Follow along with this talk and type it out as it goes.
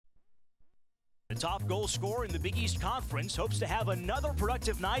The top goal scorer in the Big East Conference hopes to have another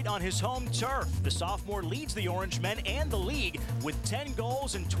productive night on his home turf. The sophomore leads the Orange Men and the league with 10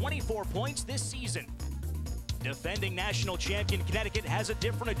 goals and 24 points this season. Defending national champion Connecticut has a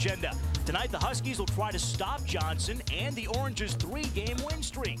different agenda. Tonight, the Huskies will try to stop Johnson and the Orange's 3-game win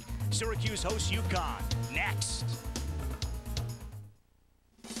streak. Syracuse hosts UConn next.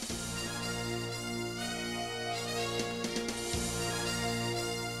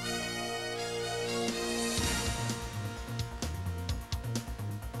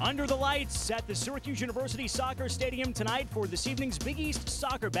 Under the lights at the Syracuse University Soccer Stadium tonight for this evening's Big East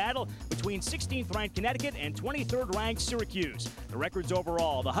soccer battle between 16th-ranked Connecticut and 23rd-ranked Syracuse. The records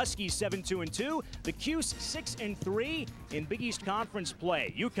overall: the Huskies 7-2-2, the Cuse 6-3 in Big East Conference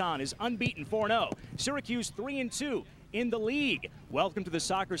play. UConn is unbeaten 4-0, Syracuse 3-2 in the league. Welcome to the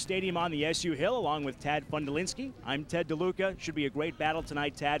soccer stadium on the SU Hill, along with Tad Fundelinski. I'm Ted DeLuca. Should be a great battle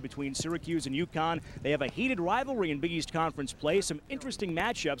tonight, Tad, between Syracuse and UConn. They have a heated rivalry in Big East Conference play, some interesting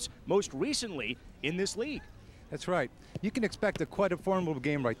matchups, most recently in this league. That's right. You can expect quite a formidable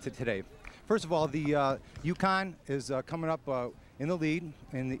game right today. First of all, the UConn is coming up in the lead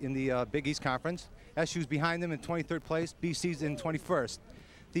in the Big East Conference. SU's behind them in 23rd place. BC's in 21st.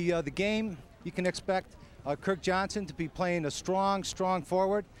 The game, you can expect Kirk Johnson to be playing a strong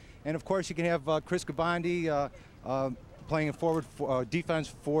forward, and of course you can have Chris GBANDI playing a forward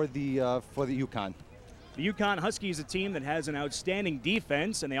defense for the UConn. The UConn Huskies, a team that has an outstanding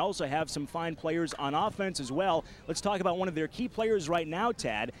defense, and they also have some fine players on offense as well. Let's talk about one of their key players right now,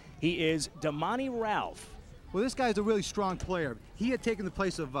 Tad. He is Damani Ralph. Well, this guy is a really strong player. He had taken the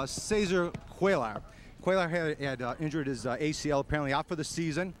place of Cesar Cuellar. Cuellar had injured his ACL, apparently out for the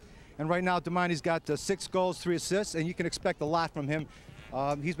season. And right now, Damani's got 6 goals, 3 assists, and you can expect a lot from him.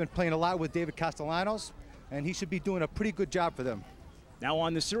 He's been playing a lot with David Castellanos, and he should be doing a pretty good job for them. Now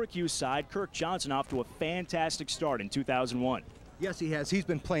on the Syracuse side, Kirk Johnson off to a fantastic start in 2001. Yes, he has. He's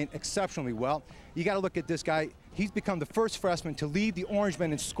been playing exceptionally well. You got to look at this guy. He's become the first freshman to lead the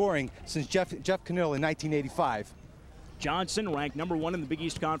Orangemen in scoring since Jeff Cannell in 1985. Johnson ranked #1 in the Big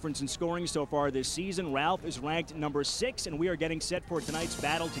East Conference in scoring so far this season. Ralph is ranked #6, and we are getting set for tonight's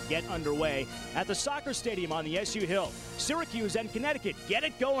battle to get underway at the soccer stadium on the SU Hill. Syracuse and Connecticut get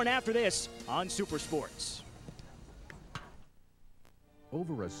it going after this on Super Sports.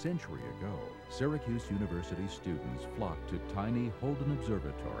 Over a century ago, Syracuse University students flocked to tiny Holden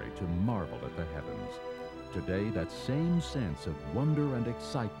Observatory to marvel at the heavens. Today, that same sense of wonder and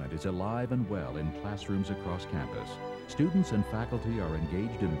excitement is alive and well in classrooms across campus. Students and faculty are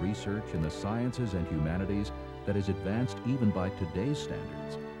engaged in research in the sciences and humanities that is advanced even by today's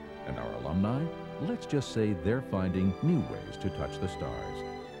standards. And our alumni, let's just say they're finding new ways to touch the stars.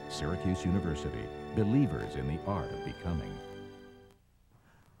 Syracuse University, believers in the art of becoming.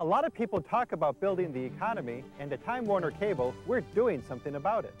 A lot of people talk about building the economy, and at Time Warner Cable, we're doing something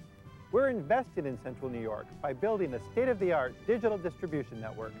about it. We're investing in Central New York by building a state-of-the-art digital distribution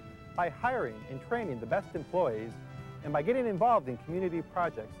network, by hiring and training the best employees, and by getting involved in community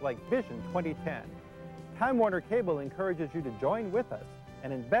projects like Vision 2010. Time Warner Cable encourages you to join with us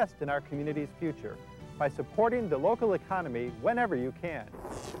and invest in our community's future by supporting the local economy whenever you can.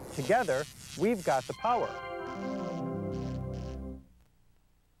 Together, we've got the power.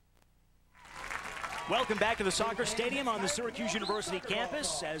 Welcome back to the soccer stadium on the Syracuse University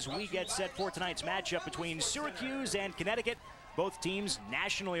campus as we get set for tonight's matchup between Syracuse and Connecticut. Both teams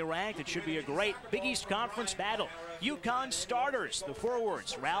nationally ranked. It should be a great Big East Conference battle. UConn starters, the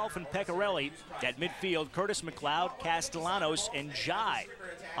forwards, Ralph and Pecorelli. At midfield, Curtis McLeod, Castellanos, and Jai.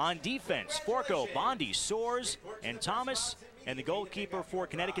 On defense, Forco, Bondi, Soares, and Thomas. And the goalkeeper for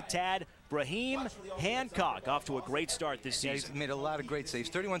Connecticut, Tad, Brahim Hancock, off to a great start this season. Yeah, he's made a lot of great saves,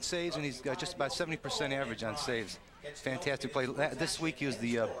 31 saves, and he's got just about 70% average on saves. Fantastic play. This week he was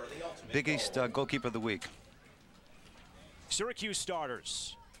the Big East goalkeeper of the week. Syracuse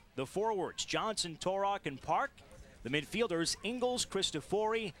starters, the forwards, Johnson, Torok, and Park. The midfielders, Ingles,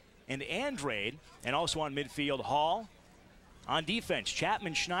 Cristofori, and Andrade, and also on midfield, Hall. On defense,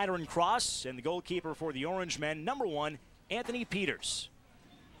 Chapman, Schneider, and Cross, and the goalkeeper for the Orange Men, #1, Anthony Peters.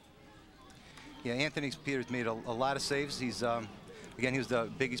 Yeah, Anthony Peters made a lot of saves. He's, again, he was the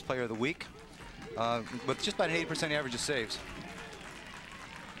Big East player of the week, with just about an 80% average of saves.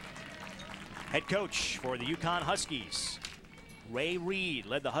 Head coach for the UConn Huskies, Ray Reed,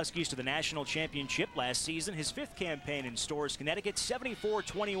 led the Huskies to the national championship last season. His 5th campaign in Storrs, Connecticut,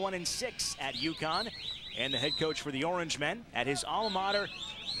 74-21-6 at UConn. And the head coach for the Orange Men at his alma mater,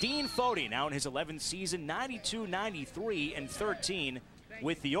 Dean Fody, now in his 11th season, 92-93-13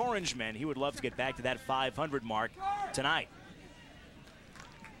 with the Orange Men. He would love to get back to that 500 mark tonight.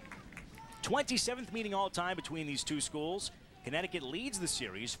 27th meeting all time between these two schools. Connecticut leads the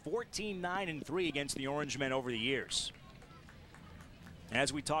series 14-9-3 against the Orange Men over the years.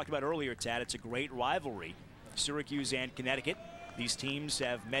 As we talked about earlier, Tad, it's a great rivalry. Syracuse and Connecticut. These teams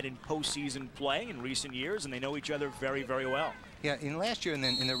have met in postseason play in recent years, and they know each other very, very well. Yeah, in last year in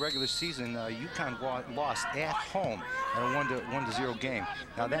the regular season, UConn lost at home in a 1-0 game.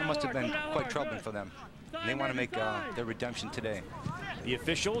 Now that must have been quite troubling for them. And they want to make their redemption today. The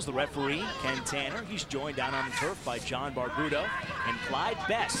officials, the referee, Ken Tanner. He's joined down on the turf by John Barbuto and Clyde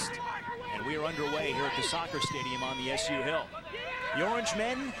Best. And we are underway here at the soccer stadium on the SU Hill. The Orange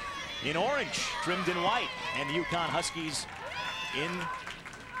Men in orange, trimmed in white, and the UConn Huskies in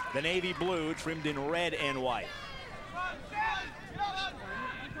the navy blue, trimmed in red and white.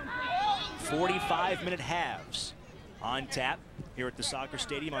 45-minute halves on tap here at the soccer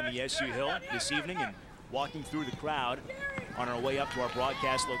stadium on the SU Hill this evening. And walking through the crowd on our way up to our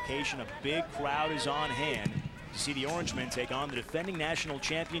broadcast location, a big crowd is on hand to see the Orange Men take on the defending national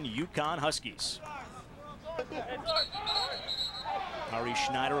champion UConn Huskies. Ari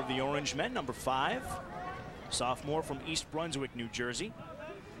Schneider of the Orange Men, number 5, sophomore from East Brunswick, New Jersey.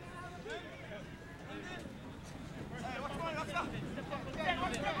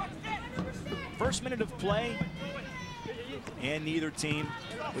 First minute of play, and neither team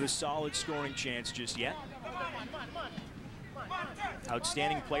with a solid scoring chance just yet.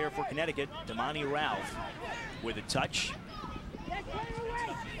 Outstanding player for Connecticut, Damani Ralph, with a touch.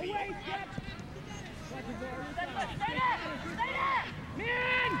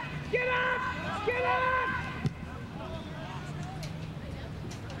 Man, get up! Get up!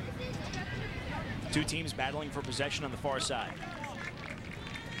 Two teams battling for possession on the far side.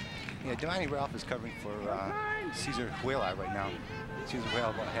 Yeah, Damani Ralph is covering for Cesar Huela right now. Cesar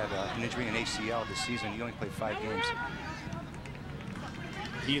Huela had an injury in ACL this season. He only played 5 games.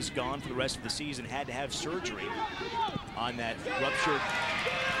 He is gone for the rest of the season. Had to have surgery on that ruptured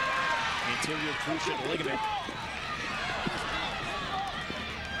anterior cruciate ligament.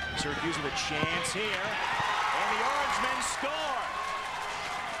 Syracuse with a chance here, and the Orange Men score.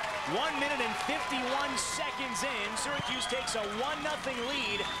 1 minute and 51 seconds in, Syracuse takes a 1-0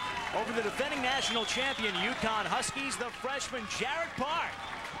 lead over the defending national champion UConn Huskies. The freshman Jarett Park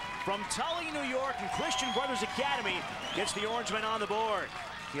from Tully, New York, and Christian Brothers Academy gets the Orange Men on the board.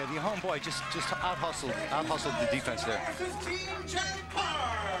 Yeah, the homeboy just out-hustled the defense there.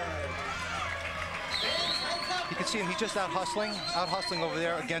 You can see him, he's just out-hustling over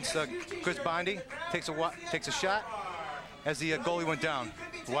there against Chris Bondi. Takes a shot as the goalie went down,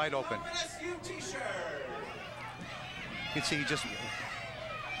 wide open. You can see he just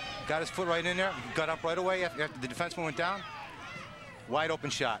got his foot right in there, got up right away after the defenseman went down. Wide open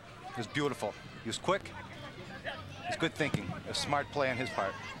shot. It was beautiful. He was quick. It's good thinking. A smart play on his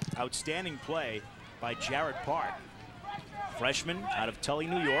part. Outstanding play by Jarett Park. Freshman out of Tully,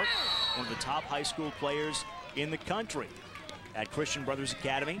 New York. One of the top high school players in the country at Christian Brothers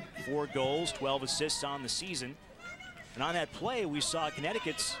Academy. 4 goals, 12 assists on the season. And on that play, we saw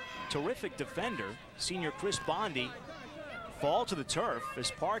Connecticut's terrific defender, senior Chris Bondi, fall to the turf as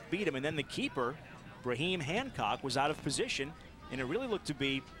Park beat him. And then the keeper, Brahim Hancock, was out of position. And it really looked to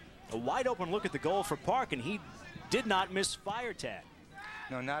be a wide open look at the goal for Park, and he did not miss fire tag.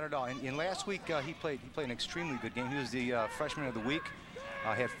 No, not at all. In last week, he played an extremely good game. He was the freshman of the week.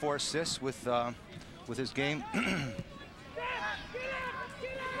 Had 4 assists with his game. And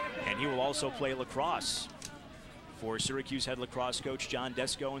he will also play lacrosse for Syracuse head lacrosse coach John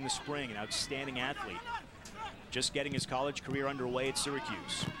Desko in the spring. An outstanding athlete, just getting his college career underway at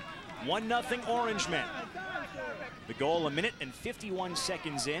Syracuse. 1-0 Orange Men. The goal 1 minute and 51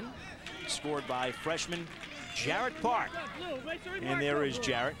 seconds in, scored by freshman Jarett Park. And there is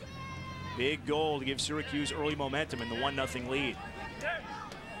Jarett. Big goal to give Syracuse early momentum in the 1-0 lead.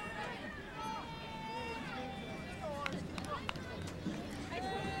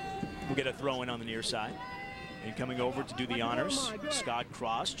 We'll get a throw in on the near side. And coming over to do the honors, Scott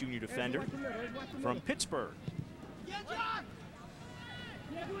Cross, junior defender from Pittsburgh.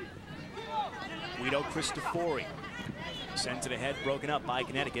 Guido Cristofori sent it ahead, broken up by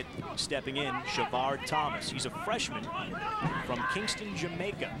Connecticut. Stepping in, Shavard Thomas. He's a freshman from Kingston,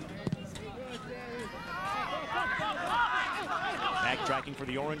 Jamaica. Backtracking for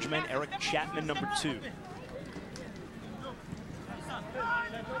the Orange Men, Eric Chapman, number 2.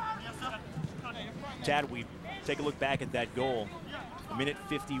 Tad, we take a look back at that goal. 1 minute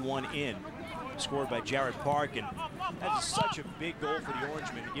 51 in, scored by Jarett Park, and that's such a big goal for the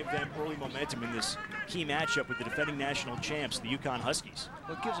Orange Men to give them early momentum in this key matchup with the defending national champs, the UConn Huskies.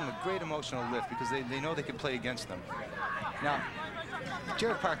 Well, it gives them a great emotional lift because they know they can play against them. Now,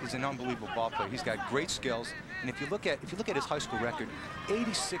 Jarett Park is an unbelievable ball player. He's got great skills, and if you look at his high school record,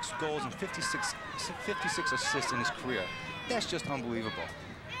 86 goals and 56 assists in his career. That's just unbelievable.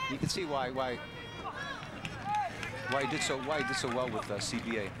 You can see why he did so well with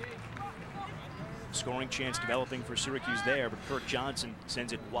CBA. Scoring chance developing for Syracuse there, but Kirk Johnson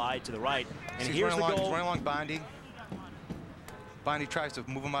sends it wide to the right. And so here's the goal. He's running along GBANDI. GBANDI tries to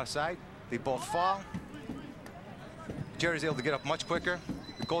move him outside. They both fall. Jarett's able to get up much quicker.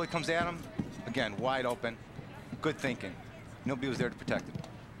 The goalie comes at him. Again, wide open. Good thinking. Nobody was there to protect him.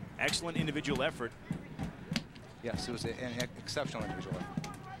 Excellent individual effort. Yes, it was an exceptional individual effort.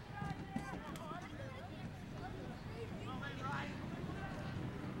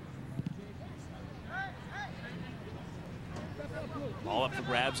 Ball up for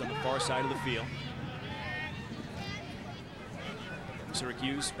grabs on the far side of the field.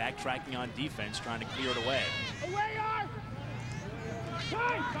 Syracuse backtracking on defense, trying to clear it away.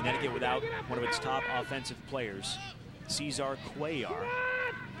 Connecticut without one of its top offensive players, Cesar Cuellar,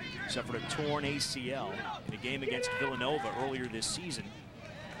 suffered a torn ACL in a game against Villanova earlier this season.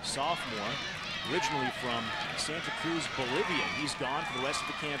 Sophomore, originally from Santa Cruz, Bolivia. He's gone for the rest of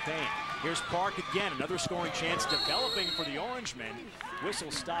the campaign. Here's Park again, another scoring chance developing for the Orangemen. Whistle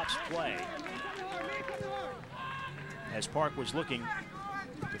stops play, as Park was looking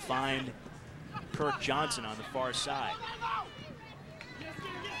to find Kirk Johnson on the far side.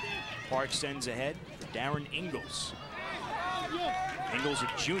 Park sends ahead for Darren Ingles. Ingles, a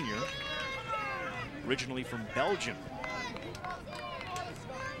junior, originally from Belgium.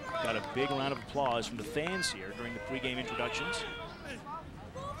 Got a big round of applause from the fans here during the pregame introductions,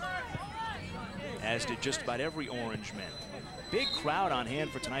 as did just about every Orangeman. Big crowd on hand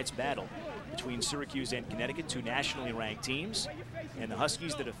for tonight's battle between Syracuse and Connecticut, two nationally ranked teams, and the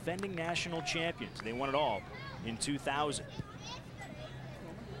Huskies, the defending national champions. They won it all in 2000.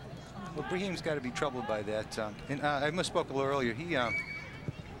 Well, Brahim's got to be troubled by that. And I misspoke a little earlier. He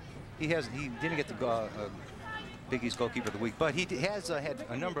didn't get the Big East Goalkeeper of the Week, but he has had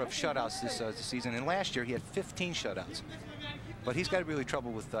a number of shutouts this season. And last year he had 15 shutouts. But he's got to be really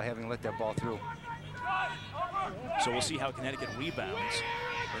troubled with having let that ball through. So we'll see how Connecticut rebounds.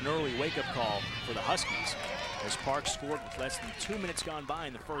 An early wake-up call for the Huskies, as Park scored with less than 2 minutes gone by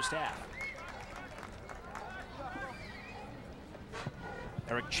in the first half.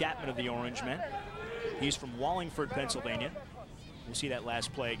 Eric Chapman of the Orangemen. He's from Wallingford, Pennsylvania. We'll see that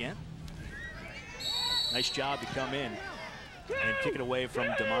last play again. Nice job to come in and kick it away from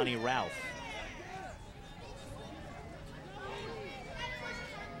Damani Ralph.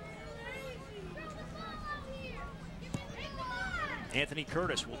 Anthony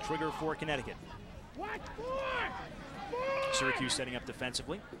Curtis will trigger for Connecticut. Syracuse setting up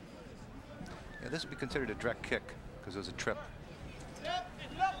defensively. Yeah, this would be considered a direct kick because it was a trip.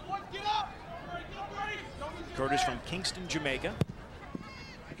 Curtis from Kingston, Jamaica.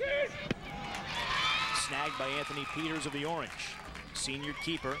 Snagged by Anthony Peters of the Orange, senior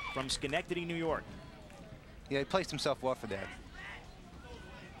keeper from Schenectady, New York. Yeah, he placed himself well for that.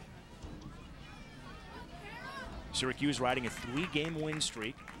 Syracuse riding a 3-game win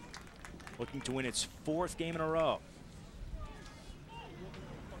streak, looking to win its 4th game in a row.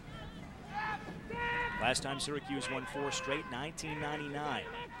 Last time Syracuse won 4 straight, 1999.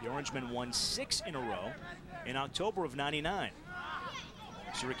 The Orangemen won 6 in a row in October of '99.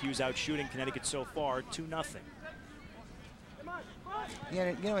 Syracuse out shooting Connecticut so far 2-0. Yeah,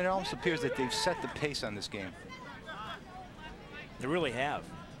 you know, it almost appears that they've set the pace on this game. They really have.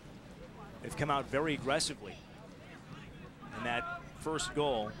 They've come out very aggressively. And that first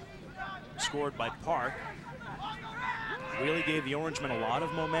goal, scored by Park, really gave the Orangemen a lot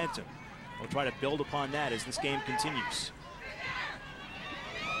of momentum. They'll try to build upon that as this game continues.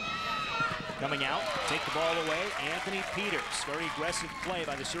 Coming out, take the ball away, Anthony Peters. Very aggressive play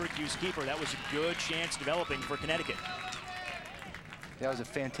by the Syracuse keeper. That was a good chance developing for Connecticut. That was a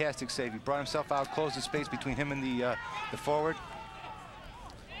fantastic save. He brought himself out, closed the space between him and the forward.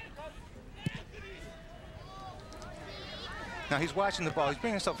 Now he's watching the ball. He's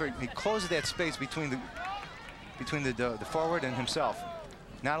bringing himself very. He closes that space between the forward and himself,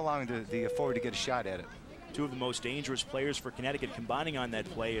 not allowing the forward to get a shot at it. Two of the most dangerous players for Connecticut combining on that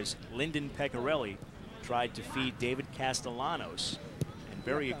play as Lindon PECORELLI tried to feed David Castellanos, and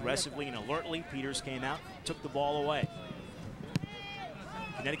very aggressively and alertly Peters came out, took the ball away.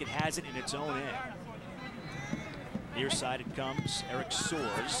 Connecticut has it in its own end. Near side it comes, Eric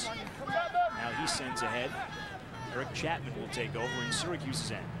Soares. Now he sends ahead. Eric Chapman will take over in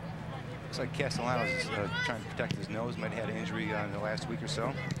Syracuse's end. Looks like Castellanos is trying to protect his nose. Might have had an injury in the last week or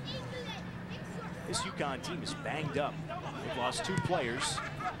so. This UConn team is banged up. They've lost 2 players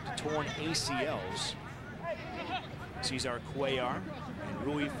to torn ACLs. Cesar Cuellar and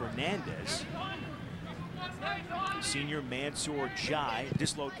Rui Fernandez. Senior Mansour Jai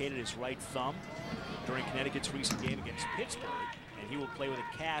dislocated his right thumb during Connecticut's recent game against Pittsburgh, and he will play with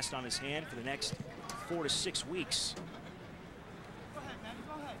a cast on his hand for the next 4 to 6 weeks.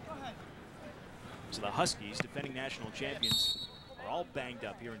 So the Huskies, defending national champions, are all banged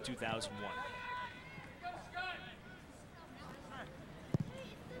up here in 2001.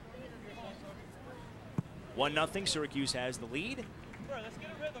 One 0, Syracuse has the lead.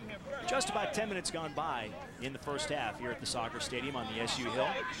 Just about 10 minutes gone by in the first half here at the soccer stadium on the SU Hill.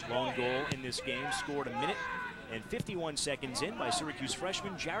 Lone goal in this game scored a minute and 51 seconds in by Syracuse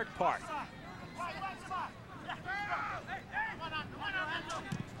freshman Jarett Park.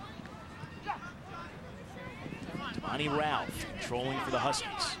 Damani Ralph controlling for the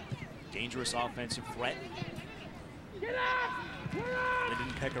Huskies. Dangerous offensive threat.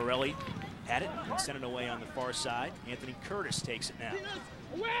 Lindon Pecorelli had it and sent it away on the far side. Anthony Curtis takes it now.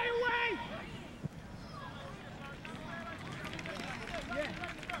 Away!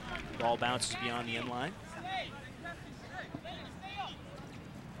 Ball bounces beyond the end line.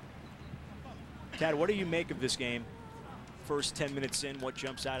 Tad, what do you make of this game? First 10 minutes in, what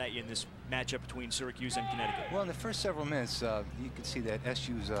jumps out at you in this matchup between Syracuse and Connecticut? Well, in the first several minutes, you can see that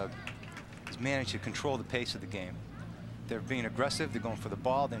SU's has managed to control the pace of the game. They're being aggressive. They're going for the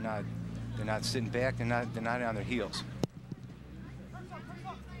ball. They're not sitting back. They're not on their heels.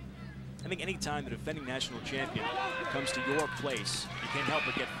 I think any time the defending national champion comes to your place, you can't help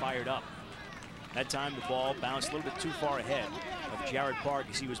but get fired up. That time the ball bounced a little bit too far ahead of Jarett Park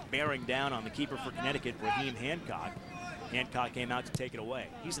as he was bearing down on the keeper for Connecticut, Raheem Hancock. Hancock came out to take it away.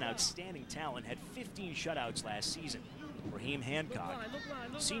 He's an outstanding talent, had 15 shutouts last season. Raheem Hancock,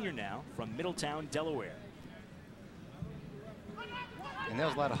 senior now from Middletown, Delaware. And there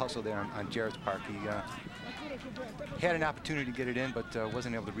was a lot of hustle there on Jarett's part. He had an opportunity to get it in, but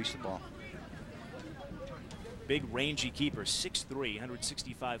wasn't able to reach the ball. Big rangy keeper, 6'3",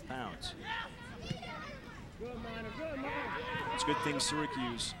 165 pounds. It's a good thing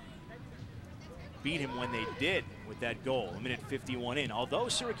Syracuse beat him when they did with that goal, a minute 51 in. Although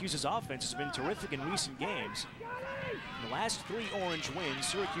Syracuse's offense has been terrific in recent games, in the last 3 Orange wins,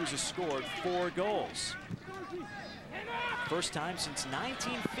 Syracuse has scored 4 goals. First time since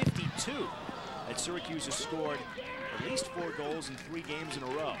 1952 that Syracuse has scored at least 4 goals in 3 games in a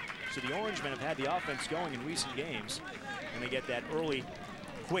row. So the Orangemen have had the offense going in recent games, and they get that early,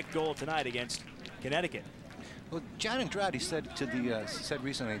 quick goal tonight against Connecticut. Well, John Andrade said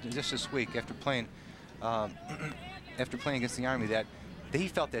recently, just this week, after playing against the Army, that he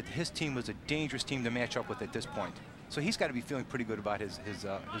felt that his team was a dangerous team to match up with at this point. So he's got to be feeling pretty good about his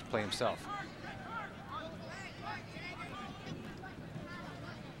play himself.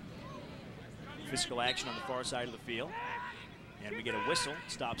 Physical action on the far side of the field. And we get a whistle,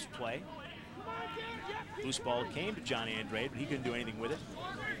 stops play. Loose ball came to John Andrade, but he couldn't do anything with it.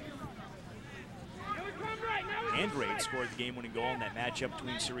 Andrade scored the game-winning goal in that matchup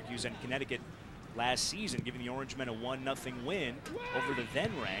between Syracuse and Connecticut last season, giving the Orangemen a 1-0 win over the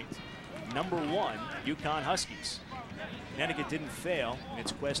then-ranked #1 UConn Huskies. Connecticut didn't fail in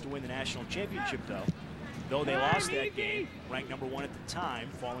its quest to win the national championship, though they lost that game, ranked #1 at the time,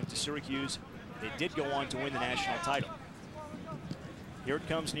 falling to Syracuse. They did go on to win the national title. Here it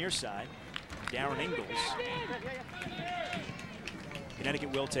comes near side. Darren Ingalls.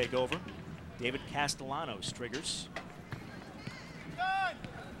 Connecticut will take over. David Castellanos triggers.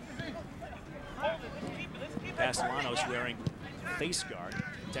 Castellanos wearing face guard,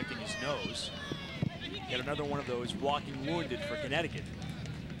 protecting his nose. Yet another one of those walking wounded for Connecticut.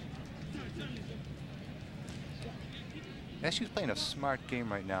 SU's playing a smart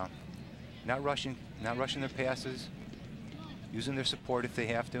game right now. Not rushing their passes, using their support if they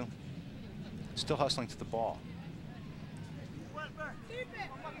have to. Still hustling to the ball.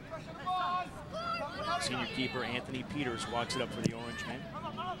 Senior keeper Anthony Peters walks it up for the Orangemen.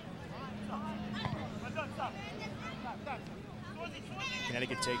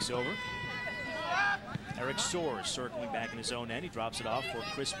 Connecticut takes over. Eric Soares circling back in his own end. He drops it off for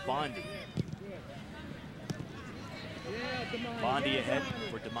Chris Bondi. Bondi ahead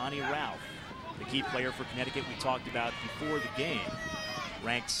for Damani Ralph, the key player for Connecticut we talked about before the game.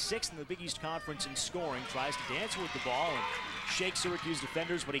 Ranked 6th in the Big East Conference in scoring, tries to dance with the ball and shake Syracuse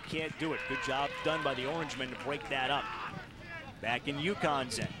defenders, but he can't do it. Good job done by the Orangemen to break that up. Back in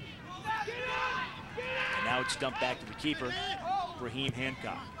UConn's end. And now it's dumped back to the keeper, Raheem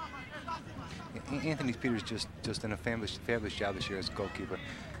Hancock. Anthony Peters just done a fabulous job this year as goalkeeper.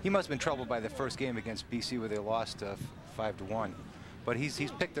 he must have been troubled by the first game against BC where they lost 5-1. But he's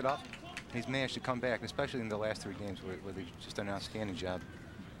picked it up. He's managed to come back, and especially in the last 3 games where they've just done an outstanding job.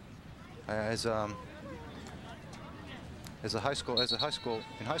 In high school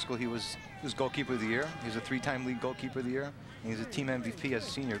he was goalkeeper of the year. He was a 3-time league goalkeeper of the year, and he's a team MVP as a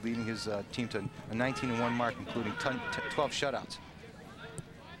senior, leading his team to a 19-1 mark, including 12 shutouts.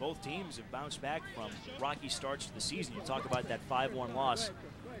 Both teams have bounced back from rocky starts to the season. You talk about that 5-1 loss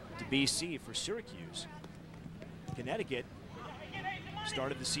to BC for Syracuse. Connecticut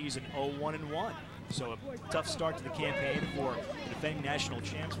started the season 0-1-1. So a tough start to the campaign for the defending national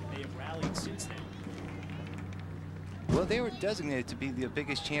champs, but they have rallied since then. Well, they were designated to be the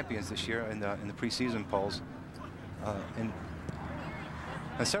biggest champions this year in the preseason polls, and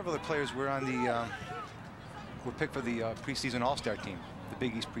several of the players were on the were picked for the preseason All-Star team, the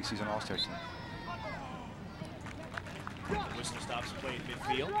Big East preseason All-Star team. Whistle stops play at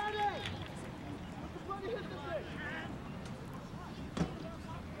midfield.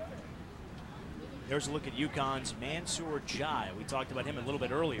 There's a look at UConn's Mansour Jai. We talked about him a little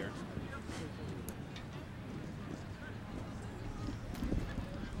bit earlier.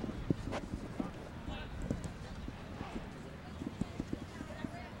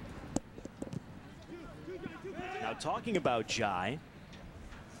 Now, talking about Jai,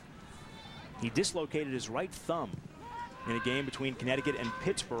 he dislocated his right thumb in a game between Connecticut and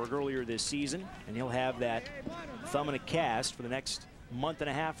Pittsburgh earlier this season, and he'll have that thumb in a cast for the next month and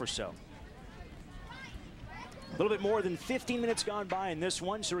a half or so. A little bit more than 15 minutes gone by in this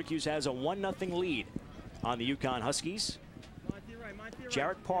one. Syracuse has a 1-0 lead on the UConn Huskies.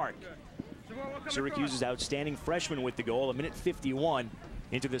 Jarett Park, Syracuse's outstanding freshman, with the goal, 1:51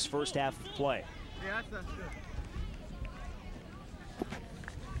 into this first half of play.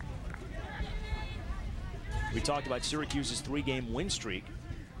 We talked about Syracuse's 3-game win streak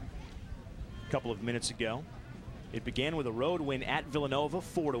a couple of minutes ago. It began with a road win at Villanova,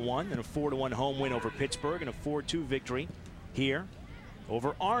 4-1, and a 4-1 home win over Pittsburgh, and a 4-2 victory here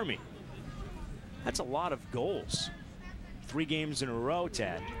over Army. That's a lot of goals. 3 games in a row,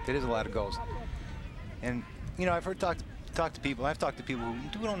 Tad. It is a lot of goals. And, you know, I've talked to people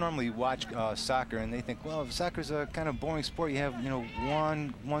who don't normally watch soccer, and they think, well, soccer's a kind of boring sport. You have, you know,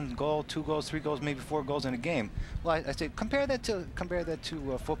 one goal, 2 goals, 3 goals, maybe 4 goals in a game. Well, I say compare that to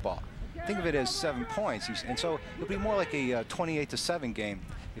football. Think of it as 7 points, and so it'll be more like a 28-7 game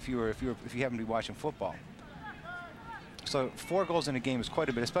if you happen to be watching football. So 4 goals in a game is quite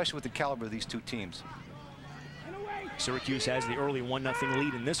a bit, especially with the caliber of these 2 teams. Syracuse has the early 1-0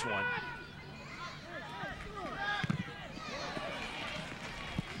 lead in this one.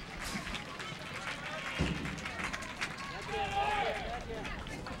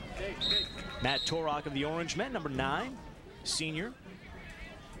 Matt Torok of the Orangemen, number 9, senior,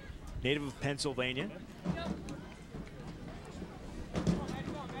 native of Pennsylvania.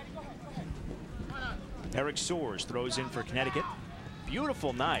 Eric Soares throws in for Connecticut.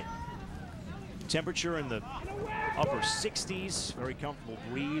 Beautiful night. Temperature in the upper 60s. Very comfortable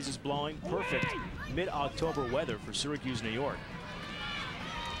breeze is blowing. Perfect mid-October weather for Syracuse, New York.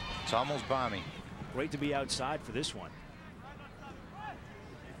 It's almost balmy. Great to be outside for this one.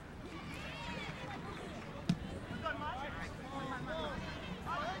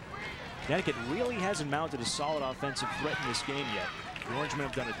 Connecticut really hasn't mounted a solid offensive threat in this game yet. The Orangemen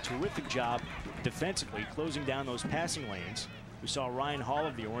have done a terrific job defensively, closing down those passing lanes. We saw Ryan Hall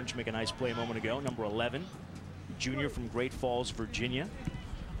of the Orange make a nice play a moment ago, number 11, junior from Great Falls, Virginia.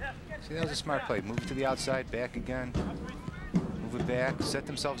 See, that was a smart play. Move it to the outside, back again, move it back, set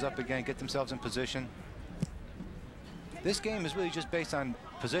themselves up again, get themselves in position. This game is really just based on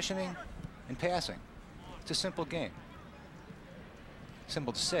positioning and passing. It's a simple game.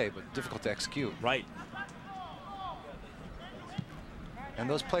 Simple to say, but difficult to execute. Right. And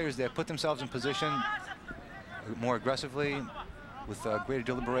those players that put themselves in position more aggressively, with greater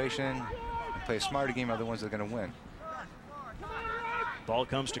deliberation, and play a smarter game, are the ones that are going to win. Ball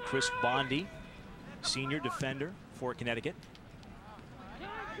comes to Chris Bondi, senior defender for Connecticut.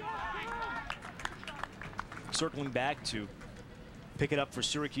 Circling back to pick it up for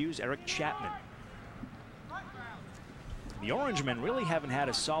Syracuse, Eric Chapman. The Orangemen really haven't had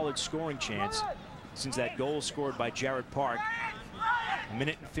a solid scoring chance since that goal scored by Jarett Park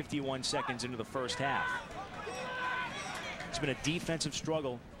 1:51 into the first half. It's been a defensive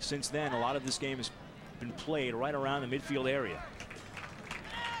struggle since then. A lot of this game has been played right around the midfield area.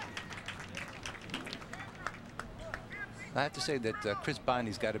 I have to say that Chris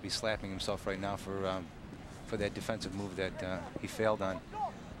Bondi's got to be slapping himself right now for that defensive move that he failed on.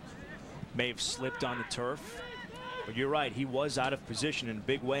 May have slipped on the turf. But you're right, he was out of position in a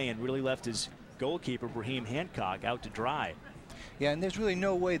big way and really left his goalkeeper, Brahim Hancock, out to dry. Yeah, and there's really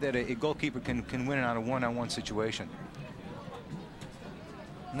no way that a goalkeeper can win on a one-on-one situation.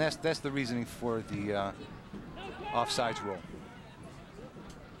 And that's the reasoning for the offsides rule.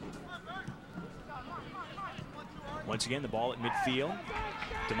 Once again, the ball at midfield.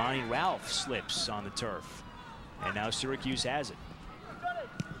 Damani Ralph slips on the turf. And now Syracuse has it.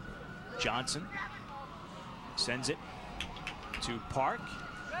 Johnson sends it to Park.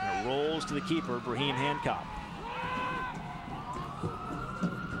 And it rolls to the keeper, Brahim Hancock.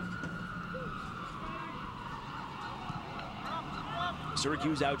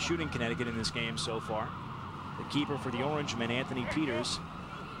 Syracuse out shooting Connecticut in this game so far. The keeper for the Orangemen, Anthony Peters,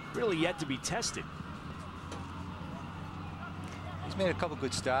 really yet to be tested. He's made a couple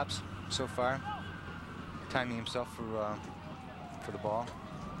good stops so far, timing himself for the ball.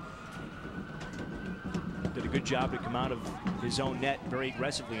 Did a good job to come out of his own net very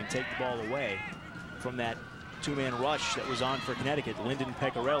aggressively and take the ball away from that two-man rush that was on for Connecticut. Lindon,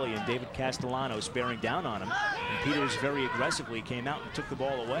 Pecorelli, and David Castellanos bearing down on him. And Peters very aggressively came out and took the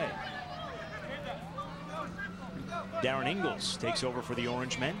ball away. Darren Ingalls takes over for the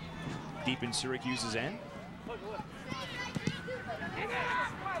Orangemen, deep in Syracuse's end.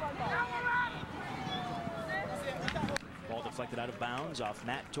 Ball deflected out of bounds off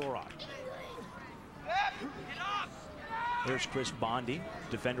Matt Torok. There's Chris Bondi,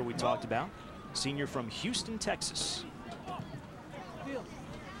 defender we talked about, senior from Houston, Texas.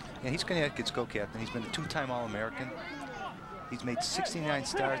 Yeah, he's Connecticut's co-captain. He's been a two-time All-American. He's made 69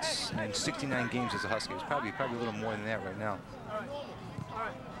 starts and 69 games as a Husky. It's probably a little more than that right now.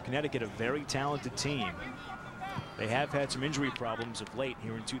 Connecticut, a very talented team. They have had some injury problems of late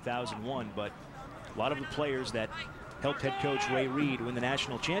here in 2001, but a lot of the players that helped head coach Ray Reed win the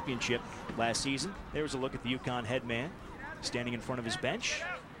national championship last season. There's a look at the UConn head man standing in front of his bench.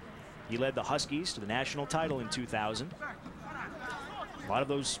 He led the Huskies to the national title in 2000. A lot of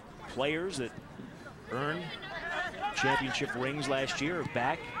those players that earned championship rings last year are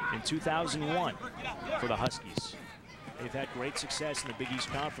back in 2001 for the Huskies. They've had great success in the Big East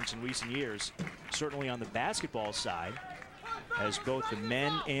Conference in recent years, certainly on the basketball side, as both the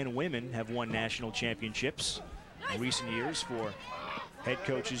men and women have won national championships in recent years for head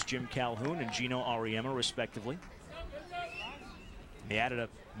coaches Jim Calhoun and Gino Auriemma, respectively. They added a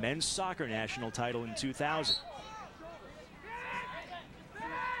men's soccer national title in 2000.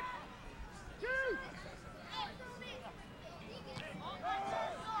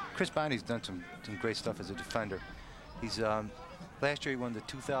 Chris Bondi's done some great stuff as a defender. He's last year he won the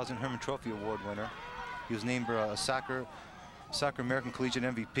 2000 Herman Trophy Award winner. He was named a soccer American Collegiate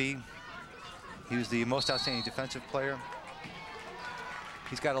MVP. He was the most outstanding defensive player.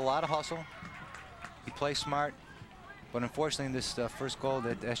 He's got a lot of hustle. He plays smart, but unfortunately in this first goal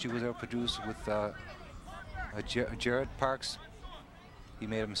that SU was able to produce with Jarett Parks, he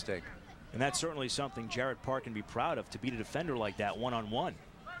made a mistake. And that's certainly something Jarett Park can be proud of, to beat a defender like that one-on-one.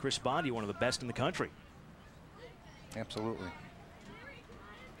 Chris Bondi, one of the best in the country. Absolutely.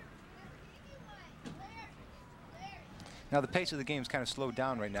 Now the pace of the game is kind of slowed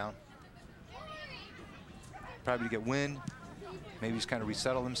down right now. Probably to get wind, maybe just kind of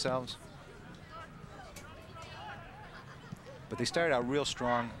resettle themselves. But they started out real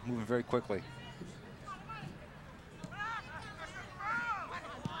strong, moving very quickly.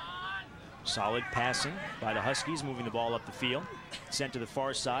 Solid passing by the Huskies, moving the ball up the field. Sent to the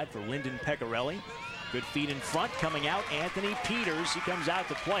far side for Lindon Pecorelli. Good feet in front, coming out, Anthony Peters. He comes out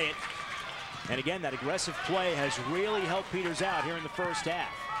to play it. And again, that aggressive play has really helped Peters out here in the first half.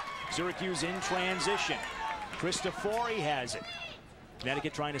 Syracuse in transition. Cristofori has it.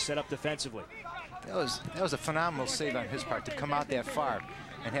 Connecticut trying to set up defensively. That was a phenomenal save on his part to come out that far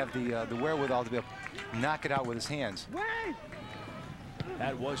and have the wherewithal to be able to knock it out with his hands.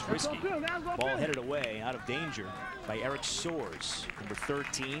 That was risky. Ball headed away, out of danger by Eric Soares, number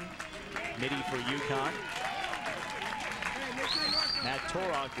 13, midi for UConn. Matt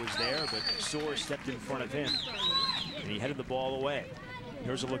Torok was there, but Soares stepped in front of him, and he headed the ball away.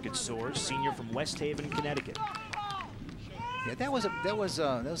 Here's a look at Soares, senior from West Haven, Connecticut. Yeah, that was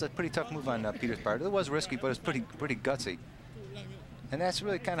a pretty tough move on Peters' part. It was risky, but it's pretty gutsy. And that's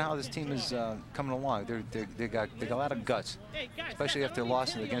really kind of how this team is coming along. They got a lot of guts, especially after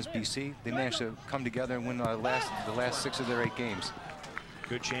losing against BC. They managed to come together and win the last 6 of their 8 games.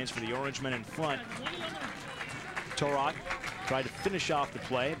 Good chance for the Orangemen in front. Torok tried to finish off the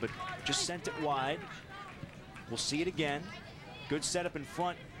play, but just sent it wide. We'll see it again. Good setup in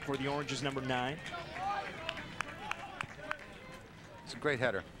front for the Oranges, number 9. It's a great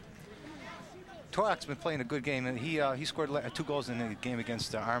header. Torak's been playing a good game, and he scored 2 goals in the game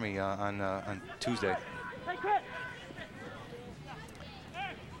against Army on Tuesday.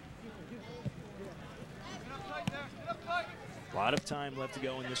 A lot of time left to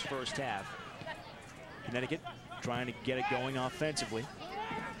go in this first half. Connecticut trying to get it going offensively.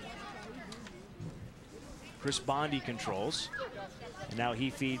 GBANDI controls. And now he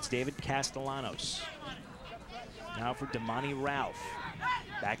feeds David Castellanos. Now for Damani Ralph.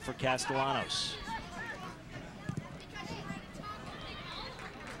 Back for Castellanos.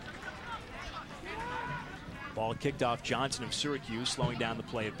 Ball kicked off Johnson of Syracuse, slowing down the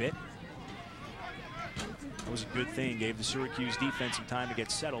play a bit. That was a good thing. Gave the Syracuse defense some time to get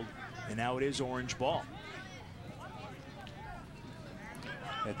settled. And now it is orange ball.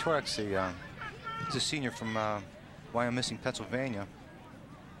 Yeah, Torak's he's a senior from Wyomissing, Pennsylvania.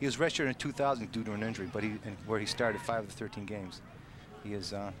 He was redshirted in 2000 due to an injury, but where he started 5 of the 13 games. He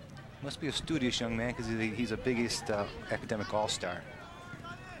is must be a studious young man because he's a Big East academic all-star.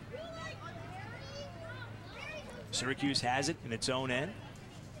 Syracuse has it in its own end.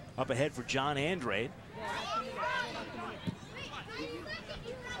 Up ahead for John Andrade.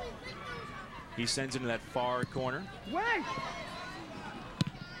 He sends it to that far corner.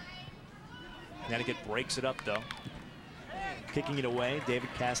 Connecticut breaks it up, though. Kicking it away, David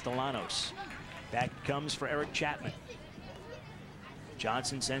Castellanos. Back it comes for Eric Chapman.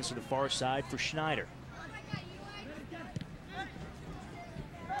 Johnson sends to the far side for Schneider.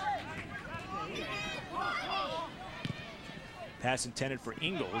 Pass intended for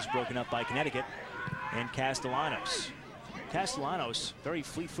Ingles, broken up by Connecticut, and Castellanos. Castellanos, very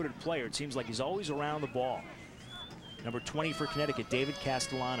fleet-footed player. It seems like he's always around the ball. Number 20 for Connecticut, David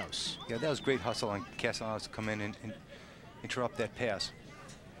Castellanos. Yeah, that was great hustle on Castellanos to come in and interrupt that pass.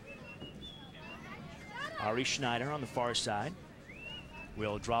 Ari Schneider on the far side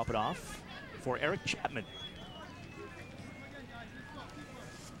will drop it off for Eric Chapman.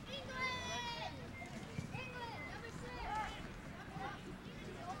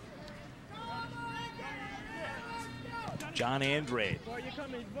 John Andrade.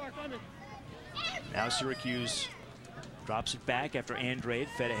 Now Syracuse drops it back after Andrade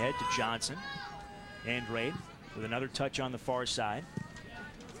fed ahead to Johnson. Andrade with another touch on the far side.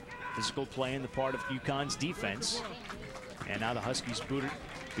 Physical play in the part of UCONN's defense. And now the Huskies boot it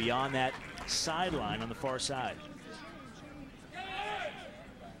beyond that sideline on the far side.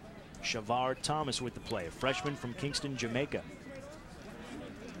 Shavar Thomas with the play, a freshman from Kingston, Jamaica.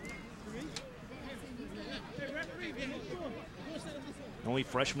 Only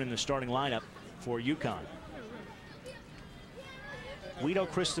freshman in the starting lineup for UCONN. Guido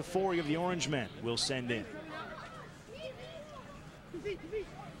Cristofori of the Orange Men will send in.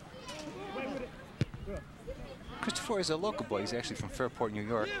 Cristofori is a local boy. He's actually from Fairport, New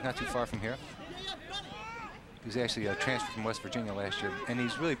York, not too far from here. He was actually transferred from West Virginia last year, and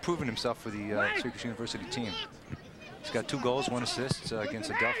he's really proven himself for the Syracuse University team. He's got 2 goals, 1 assist against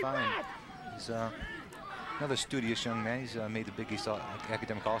Adelphi, and he's another studious young man. He's made the Big East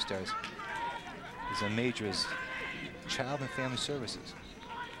Academic All-Stars. His major is Child and Family Services.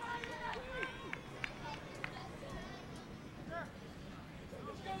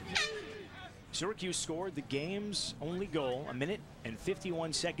 Syracuse scored the game's only goal a minute and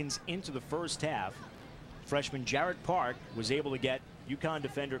 51 seconds into the first half. Freshman Jarett Park was able to get UConn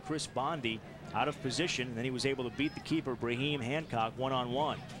defender GBANDI out of position, and then he was able to beat the keeper Brahim Hancock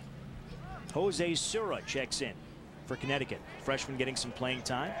one-on-one. Jose Sura checks in for Connecticut. Freshman getting some playing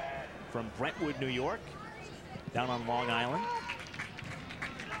time from Brentwood, New York, down on Long Island.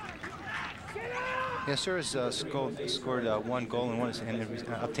 Yeah, Sura's scored 1 goal and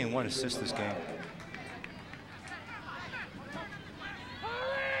obtained 1 assist this game.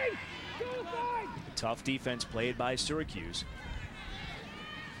 Tough defense played by Syracuse.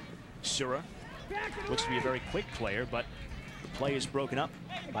 Sura looks to be a very quick player, but the play is broken up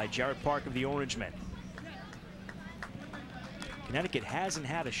by Jarett Park of the Orange Men. Connecticut hasn't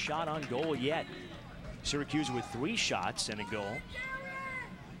had a shot on goal yet. Syracuse with 3 shots and a goal.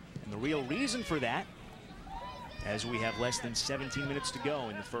 And the real reason for that, as we have less than 17 minutes to go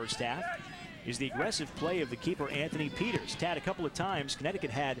in the first half, is the aggressive play of the keeper Anthony Peters. Tad, a couple of times Connecticut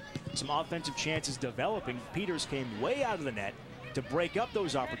had some offensive chances developing. Peters came way out of the net to break up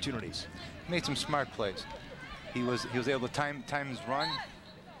those opportunities. Made some smart plays. He was able to time his run,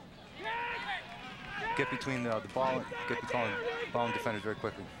 get between the ball and defenders very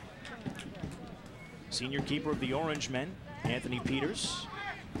quickly. Senior keeper of the Orange Men, Anthony Peters,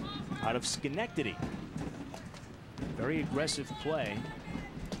 out of Schenectady. Very aggressive play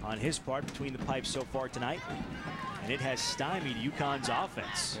on his part between the pipes so far tonight. and it has stymied UConn's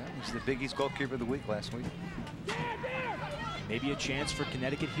offense. Yeah, he's the Big East goalkeeper of the week last week. Maybe a chance for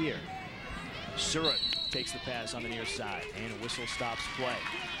Connecticut here. Jarett takes the pass on the near side, and a whistle stops play.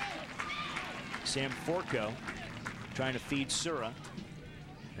 Sam Forco trying to feed Sura,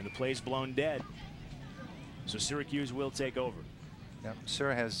 and the play's blown dead. So Syracuse will take over. Yep,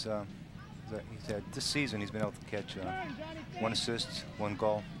 Sura has, he's had this season, he's been able to catch 1 assist, 1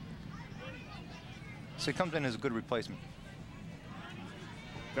 goal. So he comes in as a good replacement.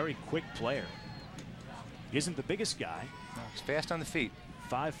 Very quick player. He isn't the biggest guy. No, he's fast on the feet.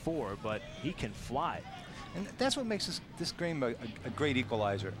 5'4", but he can fly. And that's what makes this game a great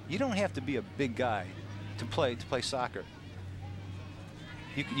equalizer. You don't have to be a big guy to play soccer.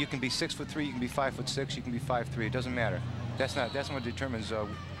 You can be 6'3", you can be 5'6", you can be 5'3". It doesn't matter. That's what determines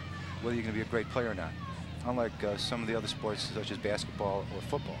whether you're going to be a great player or not. Unlike some of the other sports such as basketball or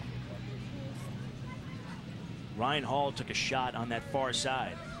football. Ryan Hall took a shot on that far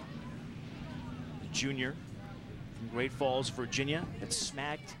side. The junior from Great Falls, Virginia, that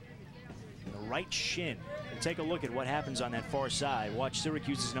smacked in the right shin. And take a look at what happens on that far side. Watch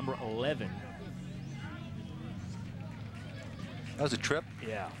Syracuse's number 11. That was a trip.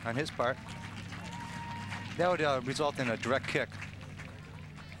 Yeah. On his part. That would result in a direct kick.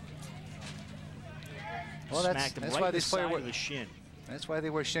 Well, that's right why these players wear the shin. That's why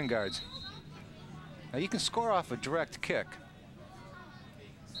they wear shin guards. Now you can score off a direct kick.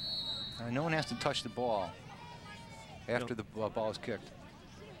 No one has to touch the ball after the ball is kicked.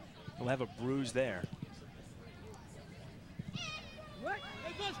 He'll have a bruise there.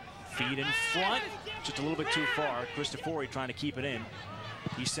 Feed in front, just a little bit too far. Cristofori trying to keep it in.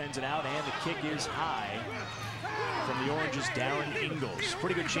 He sends it out, and the kick is high from the Orange's Darren Ingalls.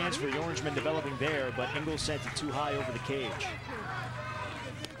 Pretty good chance for the Orangemen developing there, but Ingalls sent it too high over the cage.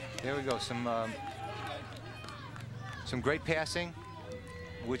 There we go. Some great passing,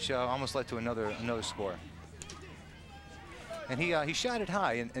 which almost led to another score. And he shot it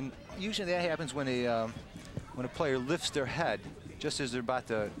high, and usually that happens when a player lifts their head just as they're about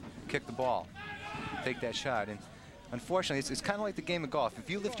to kick the ball, take that shot. And unfortunately, it's kind of like the game of golf. If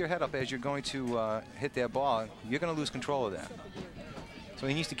you lift your head up as you're going to hit that ball, you're going to lose control of that. So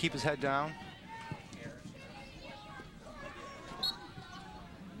he needs to keep his head down.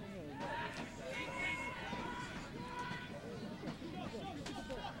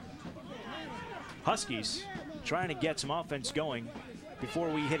 Huskies trying to get some offense going before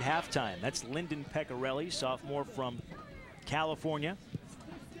we hit halftime. That's Lindon PECORELLI, sophomore from California.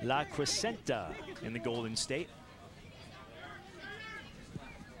 La Crescenta in the Golden State.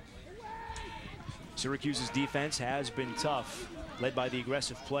 Syracuse's defense has been tough, led by the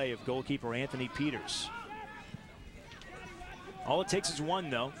aggressive play of goalkeeper Anthony Peters. All it takes is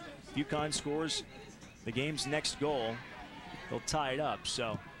one, though. If UConn scores the game's next goal, they'll tie it up.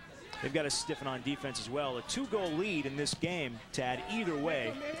 So they've got to stiffen on defense as well. A 2-goal lead in this game, Tad, either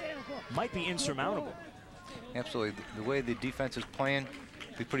way, might be insurmountable. Absolutely. The way the defense is playing,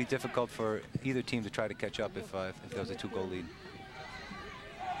 it'd be pretty difficult for either team to try to catch up if there was a 2-goal lead.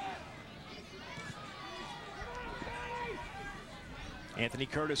 Anthony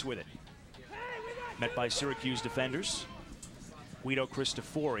Curtis with it. Met by Syracuse defenders. Guido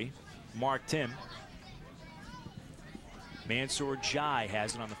Cristofori marked him. Mansour Jai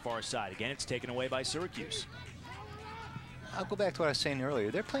has it on the far side. Again, it's taken away by Syracuse. I'll go back to what I was saying earlier.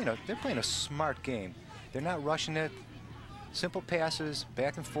 They're playing a smart game. They're not rushing it. Simple passes,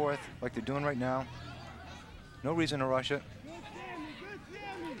 back and forth, like they're doing right now. No reason to rush it.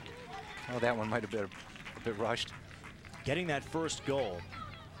 Oh, that one might have been a bit rushed. Getting that first goal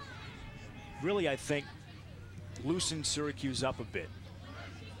really, I think, loosened Syracuse up a bit.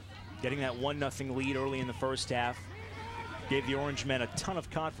 Getting that 1-0 lead early in the first half gave the Orange men a ton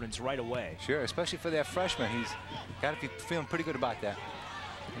of confidence right away. Sure, especially for that freshman. He's got to be feeling pretty good about that.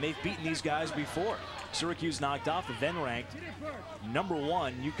 And they've beaten these guys before. Syracuse knocked off the then-ranked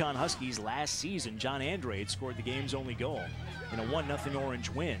 #1 UConn Huskies last season. John Andrade scored the game's only goal in a 1-0 Orange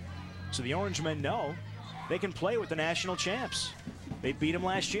win. So the Orange men know they can play with the national champs. They beat them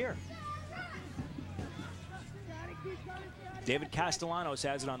last year. David Castellanos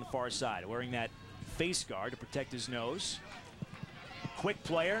has it on the far side, wearing that face guard to protect his nose. Quick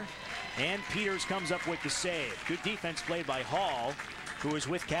player, and Peters comes up with the save. Good defense played by Hall, who is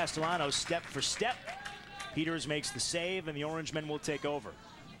with Castellanos step for step. Peters makes the save, and the Orange men will take over.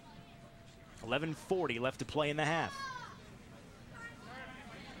 11:40 left to play in the half.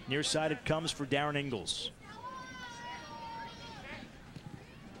 Near side it comes for Darren Ingalls.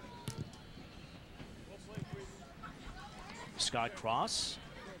 Scott Cross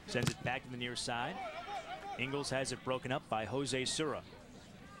sends it back to the near side. Ingles has it broken up by Jose Sura.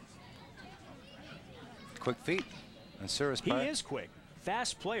 Quick feet on Sura's He part. is quick.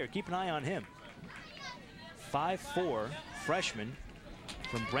 Fast player. Keep an eye on him. 5'4", freshman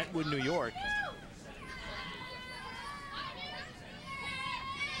from Brentwood, New York.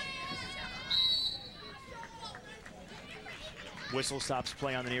 Whistle stops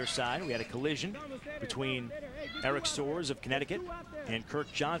play on the near side. We had a collision between Eric Soares of Connecticut and Kirk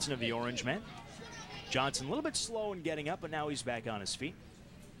Johnson of the Orange Men. Johnson a little bit slow in getting up, but now he's back on his feet.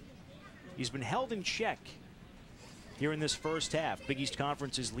 He's been held in check here in this first half. Big East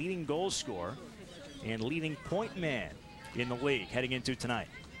Conference's leading goal scorer and leading point man in the league heading into tonight.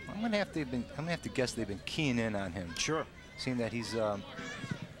 I'm gonna have to guess they've been keying in on him. Sure. Seeing that he's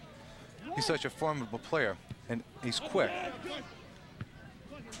such a formidable player and he's quick.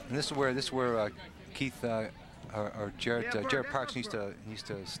 And this is where Keith or Jarett Parks needs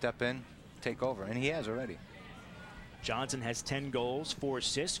to step in, take over, and he has already. Johnson has 10 goals, 4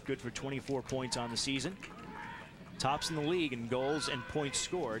 assists, good for 24 points on the season. Tops in the league in goals and points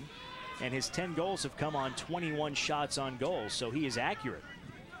scored, and his 10 goals have come on 21 shots on goal, so he is accurate.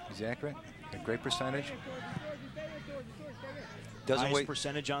 He's accurate, a great percentage. Highest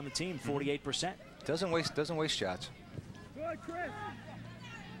percentage on the team, 48%. Doesn't waste shots.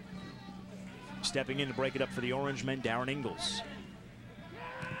 Stepping in to break it up for the Orange Men, Darren Ingles.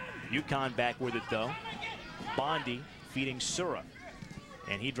 UConn back with it though. GBANDI feeding Sura,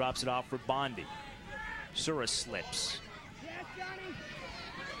 and he drops it off for GBANDI. Sura slips.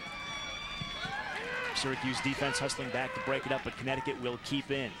 Syracuse defense hustling back to break it up, but Connecticut will keep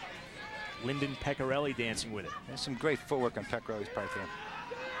in. Lindon PECORELLI dancing with it. There's some great footwork on PECORELLI's part there.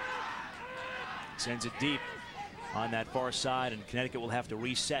 Sends it deep on that far side, and Connecticut will have to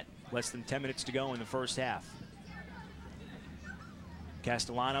reset. Less than 10 minutes to go in the first half.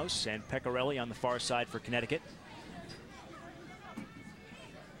 Castellanos and PECORELLI on the far side for Connecticut.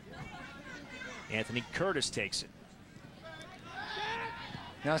 Anthony Curtis takes it.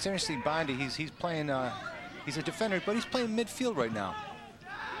 Now it's interesting, GBANDI, he's playing, he's a defender, but he's playing midfield right now.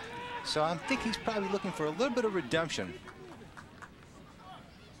 So I think he's probably looking for a little bit of redemption.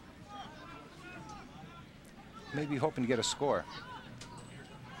 Maybe hoping to get a score.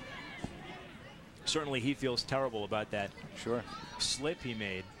 Certainly he feels terrible about that slip he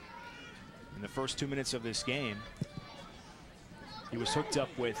made in the first 2 minutes of this game. He was hooked up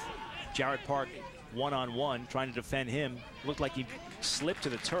with Jarett Park one-on-one, trying to defend him. Looked like he slipped to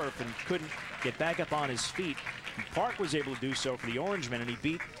the turf and couldn't get back up on his feet. And Park was able to do so for the Orangemen, and he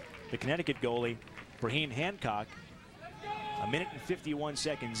beat the Connecticut goalie, Braheen Hancock, 1 minute and 51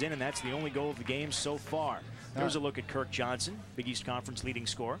 seconds in, and that's the only goal of the game so far. There's a look at Kirk Johnson, Big East Conference leading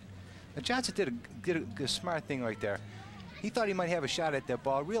scorer. Now Johnson did a smart thing right there. He thought he might have a shot at that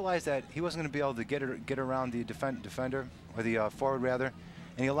ball, realized that he wasn't going to be able to get around the defender, or the forward rather,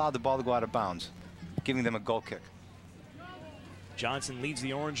 and he allowed the ball to go out of bounds, giving them a goal kick. Johnson leads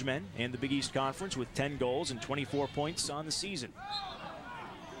the Orange Men and the Big East Conference with 10 goals and 24 points on the season.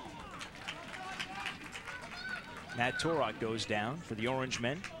 Matt Torok goes down for the Orange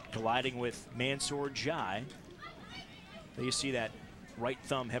Men, colliding with Mansour Jai. There you see that right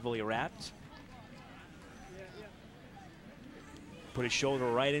thumb heavily wrapped. Put his shoulder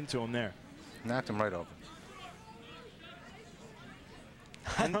right into him there. Knocked him right over.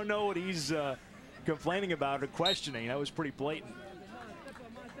 I don't know what he's complaining about or questioning. That was pretty blatant.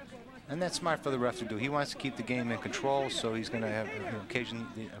 And that's smart for the ref to do. He wants to keep the game in control, so he's going to have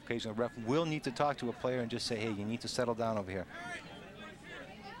the occasional ref will need to talk to a player and just say, hey, you need to settle down over here.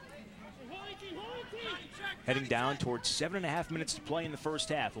 Heading down towards 7.5 minutes to play in the first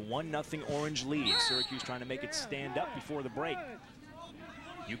half. A 1-0 Orange lead. Syracuse trying to make it stand up before the break.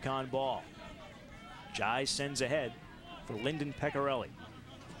 UConn ball. Jai sends ahead for Lindon PECORELLI.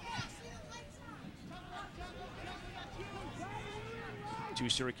 Two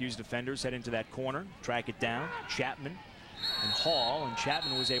Syracuse defenders head into that corner, track it down. Chapman and Hall, and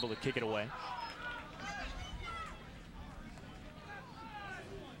Chapman was able to kick it away.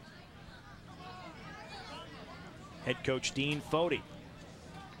 Head coach Dean Fody.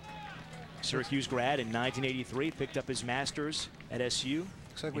 Syracuse grad in 1983, picked up his master's at SU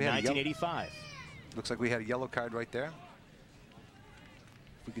in 1985. Looks like we had a yellow card right there.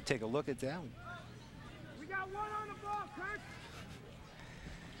 If we could take a look at that. We got one on the ball, Kirk.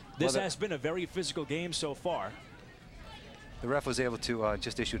 This has been a very physical game so far. The ref was able to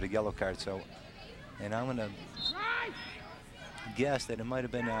just issue the yellow card, so, and I'm going to guess that it might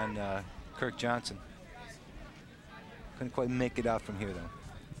have been on Kirk Johnson. Couldn't quite make it out from here, though.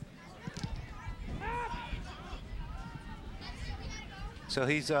 So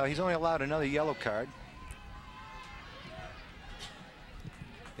he's only allowed another yellow card.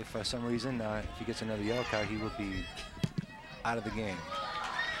 if for some reason, if he gets another yellow card, he will be out of the game.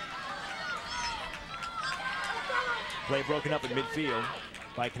 Play broken up in midfield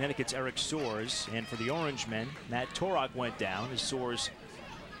by Connecticut's Eric Soares, and for the Orange men, Matt Torok went down as Soares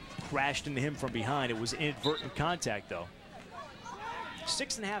crashed into him from behind. It was inadvertent contact, though.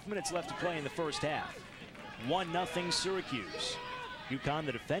 6.5 minutes left to play in the first half. 1-0 Syracuse. UConn,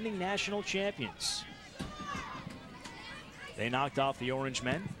 the defending national champions. They knocked off the Orange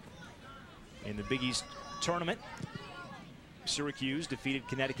men in the Big East tournament. Syracuse defeated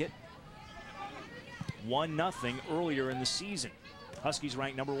Connecticut 1-0 earlier in the season. Huskies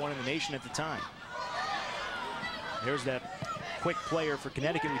ranked #1 in the nation at the time. There's that quick player for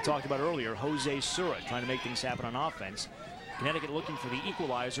Connecticut we talked about earlier, Jose Sura, trying to make things happen on offense. Connecticut looking for the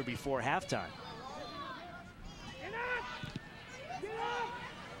equalizer before halftime.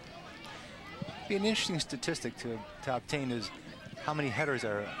 Be an interesting statistic to obtain is how many headers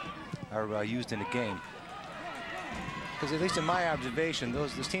are used in a game. Because at least in my observation,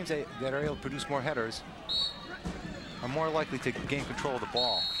 those teams that are able to produce more headers are more likely to gain control of the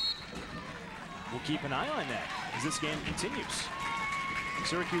ball. We'll keep an eye on that as this game continues.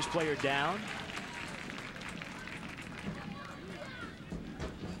 Syracuse player down.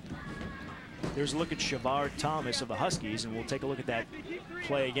 There's a look at Shavar Thomas of the Huskies, and we'll take a look at that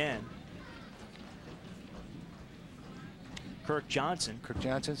play again. Kirk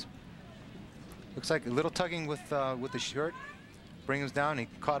Johnson's looks like a little tugging with the shirt. Bring him down. He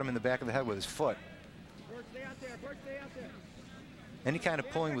caught him in the back of the head with his foot. Any kind of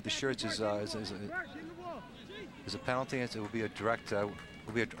pulling with the shirts is a penalty. It will be a direct. Well,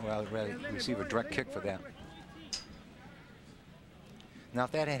 receive a direct kick for that. Now,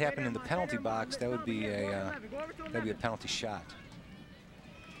 if that had happened in the penalty box, that would be a penalty shot.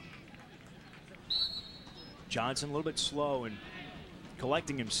 Johnson a little bit slow in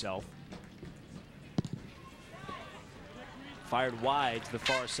collecting himself. Fired wide to the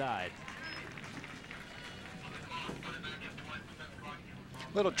far side.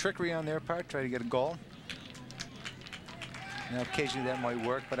 Little trickery on their part, try to get a goal. Now, occasionally that might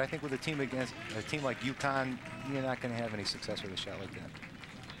work, but I think with a team like UConn, you're not going to have any success with a shot like that.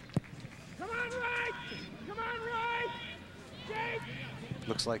 Come on, right! Come on, right! Jake!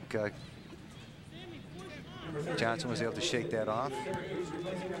 Looks like Johnson was able to shake that off.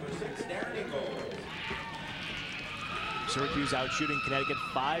 Syracuse out shooting Connecticut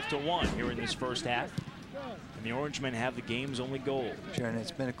 5-1 here in this first half. And the Orangemen have the game's only goal. Sure, and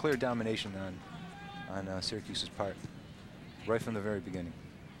it's been a clear domination on Syracuse's part, right from the very beginning.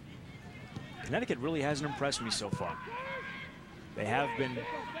 Connecticut really hasn't impressed me so far. They have been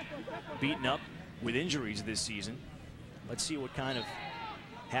beaten up with injuries this season. Let's see what kind of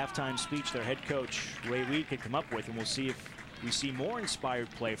halftime speech their head coach, Ray Reed, could come up with, and we'll see if we see more inspired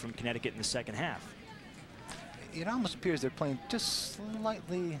play from Connecticut in the second half. It almost appears they're playing just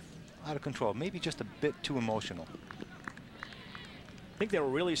slightly out of control, maybe just a bit too emotional. I think they were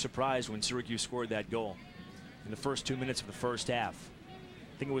really surprised when Syracuse scored that goal in the first 2 minutes of the first half.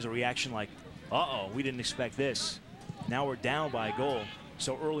 I think it was a reaction like, uh-oh, we didn't expect this. Now we're down by a goal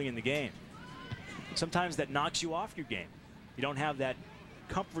so early in the game. Sometimes that knocks you off your game. You don't have that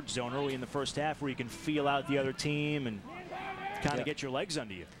comfort zone early in the first half where you can feel out the other team and kind of get your legs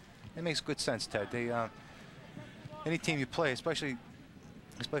under you. That makes good sense, Ted. Any team you play, especially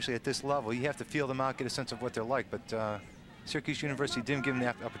at this level, you have to feel them out, get a sense of what they're like. But Syracuse University didn't give them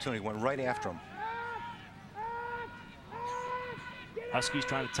the opportunity, went right after them. Huskies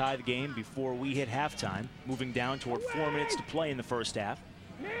trying to tie the game before we hit halftime, moving down toward 4 minutes to play in the first half.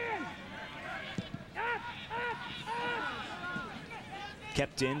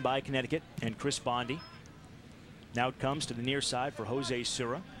 Kept in by Connecticut and Chris Bondi. Now it comes to the near side for Jose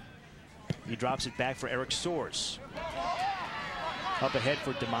Sura. He drops it back for Eric Soares. Up ahead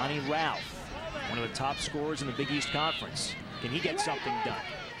for Damani Ralph, one of the top scorers in the Big East Conference. Can he get something done?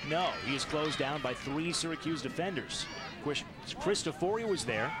 No, he is closed down by 3 Syracuse defenders. Chris DeForia was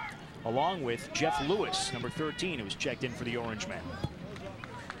there, along with Jeff Lewis, number 13, who was checked in for the Orange men.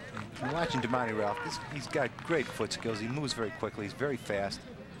 I'm watching Damani Ralph. He's got great foot skills. He moves very quickly. He's very fast,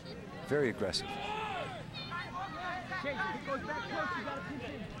 very aggressive.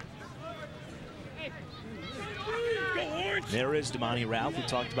 There is Damani Ralph. We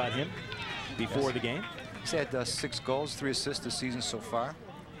talked about him before the game. He's had 6 goals, 3 assists this season so far.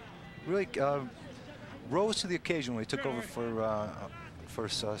 Really rose to the occasion when he took over for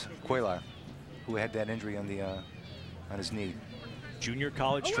Cuellar, who had that injury on his knee. Junior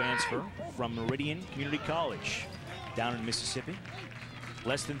college transfer from Meridian Community College down in Mississippi.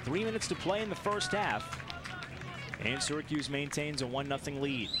 Less than 3 minutes to play in the first half. And Syracuse maintains a 1-0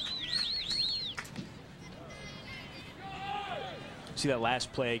 lead. See that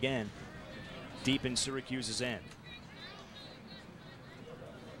last play again, deep in Syracuse's end.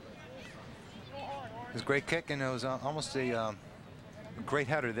 It was a great kick, and it was almost a great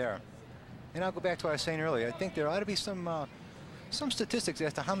header there. And I'll go back to what I was saying earlier. I think there ought to be some statistics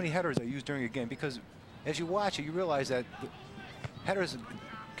as to how many headers are used during a game, because as you watch it, you realize that the headers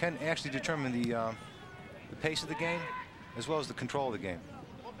can actually determine the pace of the game as well as the control of the game.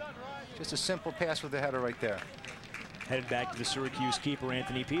 Just a simple pass with the header right there. Headed back to the Syracuse keeper,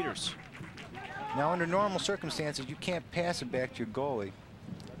 Anthony Peters. Now, under normal circumstances, you can't pass it back to your goalie,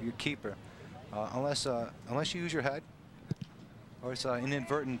 your keeper, unless you use your head, or it's an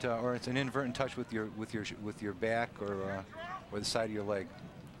inadvertent touch with your back or the side of your leg.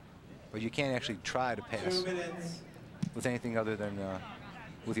 But you can't actually try to pass with anything other than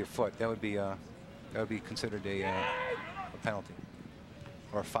with your foot. That would be considered a penalty,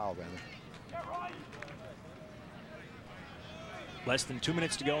 or a foul rather. Less than 2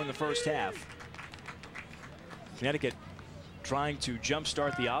 minutes to go in the first half. Connecticut trying to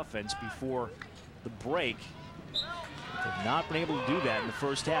jumpstart the offense before the break. They've not been able to do that in the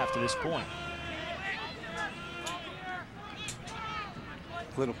first half to this point.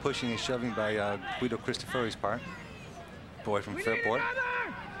 A little pushing and shoving by Guido Cristofori's part. Boy from Fairport.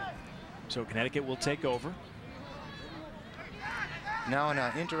 So Connecticut will take over. Now on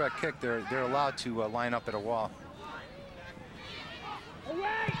an indirect kick, they're allowed to line up at a wall. Away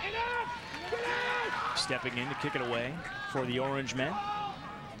and up! Get out! Stepping in to kick it away for the Orange men,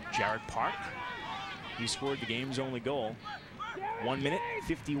 Jarett Park. He scored the game's only goal. 1 minute,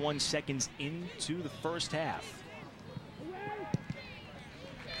 51 seconds into the first half.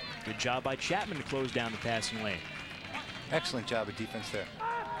 Good job by Chapman to close down the passing lane. Excellent job of defense there.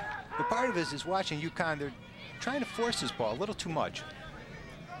 But part of it is watching UConn. They're trying to force this ball a little too much.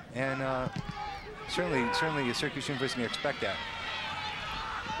 And certainly Syracuse University may expect that.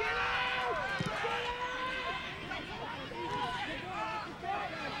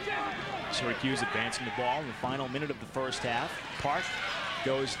 Syracuse advancing the ball in the final minute of the first half. Park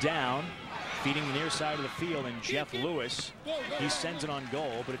goes down, feeding the near side of the field, and Jeff Lewis, he sends it on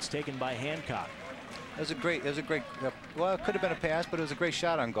goal, but it's taken by Hancock. It was a great, well, it could have been a pass, but it was a great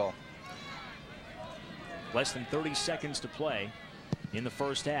shot on goal. Less than 30 seconds to play in the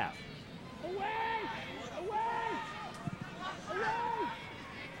first half. Away! Away! Away!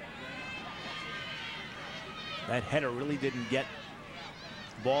 That header really didn't get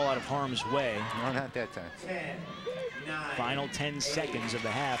the ball out of harm's way. No, not that time. 10, 9, Final 10 seconds of the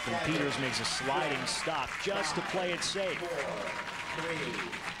half, and Peters makes a sliding stop just to play it safe. 4, 3,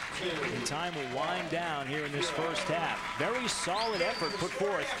 2. And time will wind down here in this first half. Very solid effort put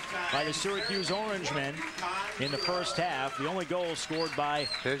forth by the Syracuse Orange men in the first half. The only goal scored by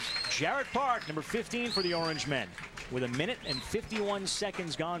Jarett Park, number 15 for the Orange men, with 1 minute and 51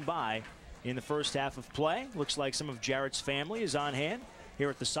 seconds gone by in the first half of play. Looks like some of Jarett's family is on hand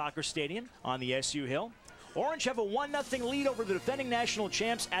here at the soccer stadium on the SU Hill. Orange have a 1-0 lead over the defending national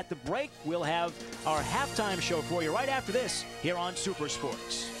champs. At the break, we'll have our halftime show for you right after this here on Super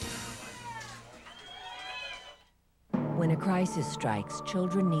Sports. When a crisis strikes,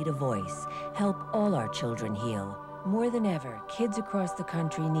 children need a voice. Help all our children heal. More than ever, kids across the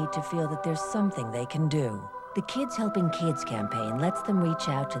country need to feel that there's something they can do. The Kids Helping Kids campaign lets them reach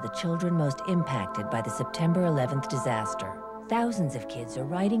out to the children most impacted by the September 11th disaster. Thousands of kids are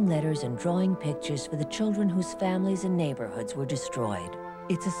writing letters and drawing pictures for the children whose families and neighborhoods were destroyed.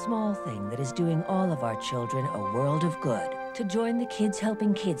 It's a small thing that is doing all of our children a world of good. To join the Kids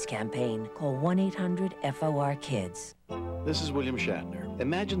Helping Kids campaign, call 1-800-FOR-KIDS. This is William Shatner.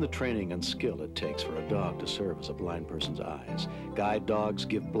 Imagine the training and skill it takes for a dog to serve as a blind person's eyes. Guide dogs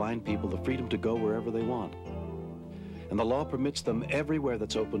give blind people the freedom to go wherever they want. And the law permits them everywhere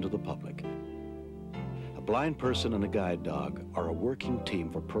that's open to the public. A blind person and a guide dog are a working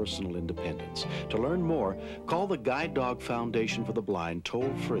team for personal independence. To learn more, call the Guide Dog Foundation for the Blind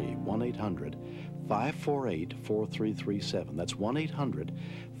toll-free 1-800-548-4337. That's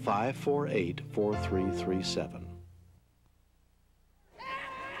 1-800-548-4337.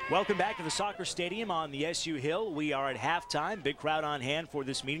 Welcome back to the soccer stadium on the SU Hill. We are at halftime. Big crowd on hand for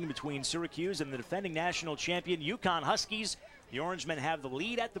this meeting between Syracuse and the defending national champion UConn Huskies. The Orange men have the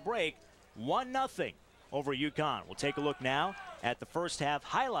lead at the break, 1-0 over UConn. We'll take a look now at the first half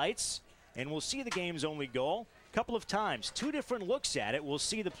highlights, and we'll see the game's only goal. A couple of times, 2 different looks at it. We'll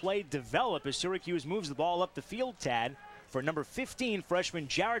see the play develop as Syracuse moves the ball up the field, Tad, for number 15 freshman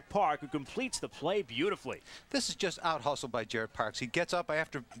Jarett Park, who completes the play beautifully. This is just out hustled by Jarett Parks. He gets up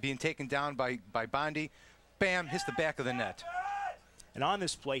after being taken down by GBANDI, bam, hits the back of the net. And on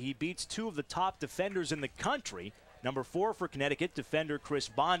this play, he beats two of the top defenders in the country. Number 4 for Connecticut, defender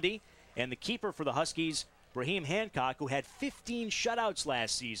GBANDI, and the keeper for the Huskies, Brahim Hancock, who had 15 shutouts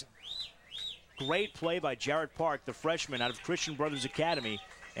last season. Great play by Jarett Park, the freshman out of Christian Brothers Academy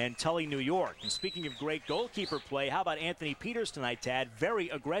and Tully, New York. And speaking of great goalkeeper play, how about Anthony Peters tonight, Tad? Very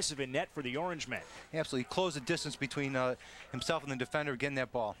aggressive in net for the Orange men. Absolutely. Closed the distance between himself and the defender getting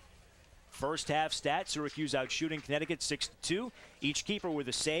that ball. First half stats, Syracuse out shooting Connecticut 6-2. Each keeper with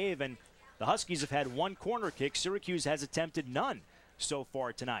a save, and the Huskies have had one corner kick. Syracuse has attempted none so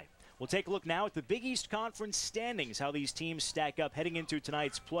far tonight. We'll take a look now at the Big East Conference standings, how these teams stack up heading into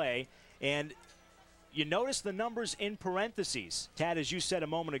tonight's play. And you notice the numbers in parentheses. Tad, as you said a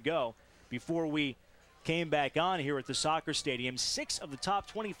moment ago, before we came back on here at the soccer stadium, 6 of the top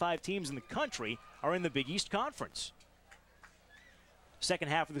 25 teams in the country are in the Big East Conference. Second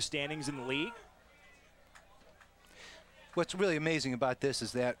half of the standings in the league. What's really amazing about this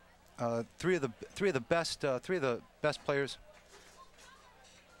is that three of the best players.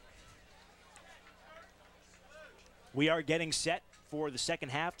 We are getting set for the second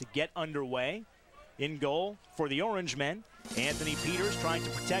half to get underway. In goal for the Orange men, Anthony Peters trying to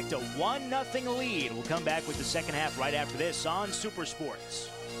protect a 1-0 lead. We'll come back with the second half right after this on Super Sports.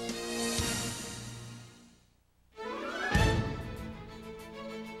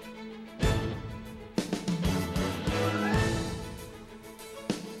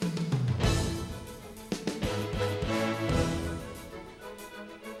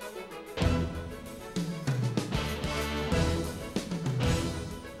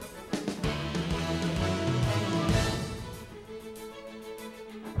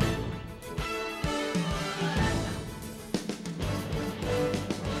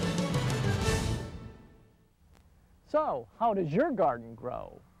 So, how does your garden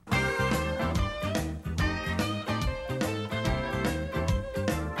grow?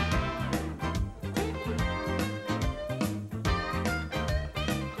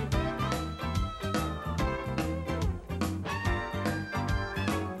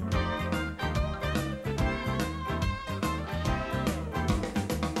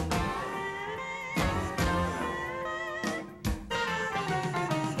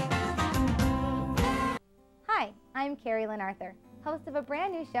 I'm Carrie Lynn Arthur, host of a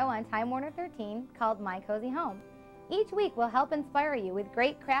brand new show on Time Warner 13 called My Cozy Home. Each week we'll help inspire you with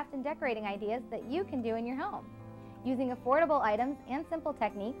great craft and decorating ideas that you can do in your home. Using affordable items and simple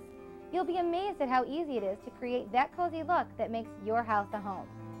techniques, you'll be amazed at how easy it is to create that cozy look that makes your house a home.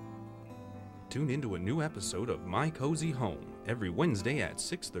 Tune into a new episode of My Cozy Home every Wednesday at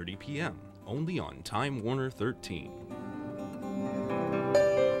 6:30 p.m. only on Time Warner 13.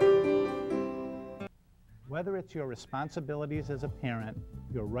 Whether it's your responsibilities as a parent,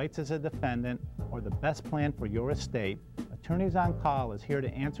 your rights as a defendant, or the best plan for your estate, Attorneys on Call is here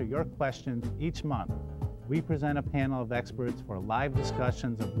to answer your questions each month. We present a panel of experts for live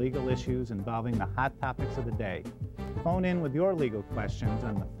discussions of legal issues involving the hot topics of the day. Phone in with your legal questions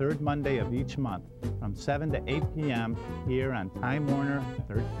on the third Monday of each month from 7 to 8 p.m. here on Time Warner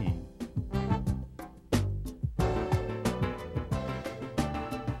 13.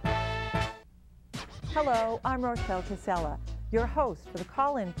 Hello, I'm Rochelle Casella, your host for the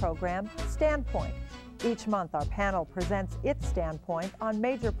call-in program, Standpoint. Each month, our panel presents its standpoint on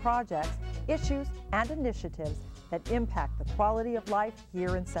major projects, issues, and initiatives that impact the quality of life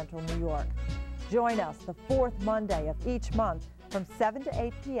here in Central New York. Join us the fourth Monday of each month from 7 to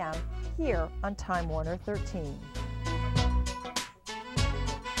 8 p.m. here on Time Warner 13.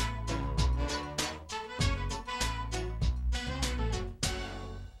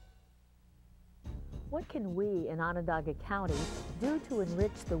 What can we in Onondaga County do to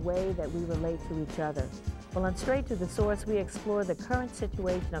enrich the way that we relate to each other? Well, on Straight to the Source, we explore the current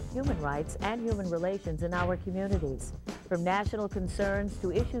situation of human rights and human relations in our communities, from national concerns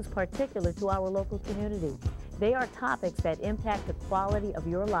to issues particular to our local community. They are topics that impact the quality of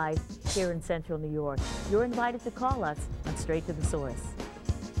your life here in Central New York. You're invited to call us on Straight to the Source.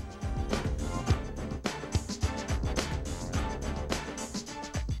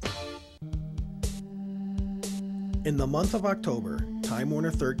 In the month of October, Time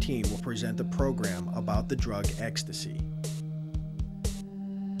Warner 13 will present a program about the drug ecstasy.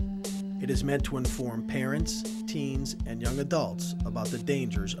 It is meant to inform parents, teens, and young adults about the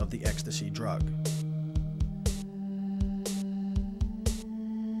dangers of the ecstasy drug.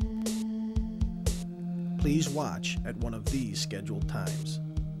 Please watch at one of these scheduled times.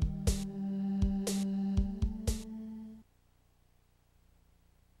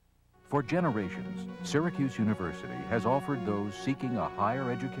 For generations, Syracuse University has offered those seeking a higher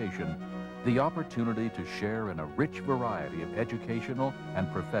education the opportunity to share in a rich variety of educational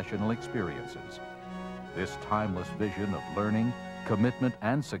and professional experiences. This timeless vision of learning, commitment,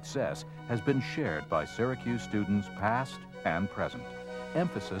 and success has been shared by Syracuse students past and present.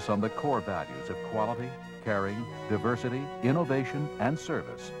 Emphasis on the core values of quality, caring, diversity, innovation, and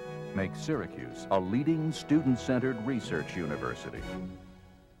service makes Syracuse a leading student-centered research university.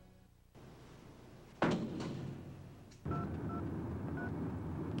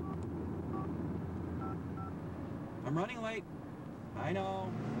 I'm running late. I know.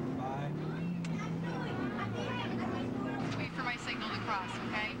 Bye. Wait for my signal to cross,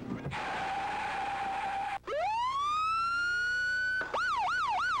 okay?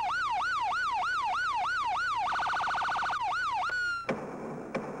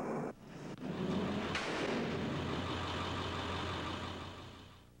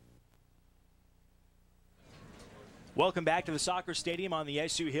 Welcome back to the soccer stadium on the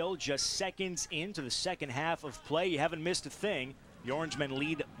SU Hill. Just seconds into the second half of play. You haven't missed a thing. The Orangemen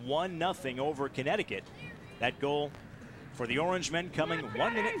lead 1-0 over Connecticut. That goal for the Orangemen coming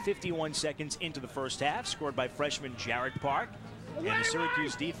 1 minute 51 seconds into the first half, scored by freshman Jarett Park. And the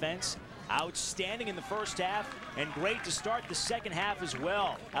Syracuse defense outstanding in the first half and great to start the second half as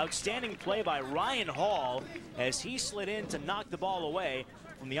well. Outstanding play by Ryan Hall as he slid in to knock the ball away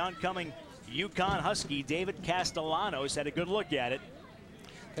from the oncoming UConn Husky. David Castellanos had a good look at it.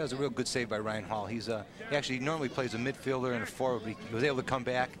 That was a real good save by Ryan Hall. He actually normally plays a midfielder and a forward, but he was able to come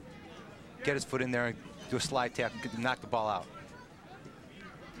back, get his foot in there, and do a slide tackle, knock the ball out.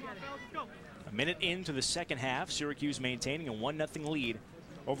 A minute into the second half, Syracuse maintaining a 1-0 lead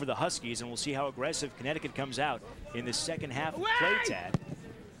over the Huskies, and we'll see how aggressive Connecticut comes out in the second half of play, Tad.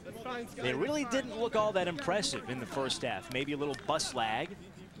 They really didn't look all that impressive in the first half. Maybe a little bus lag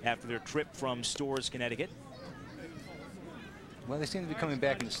after their trip from Storrs, Connecticut. Well, they seem to be coming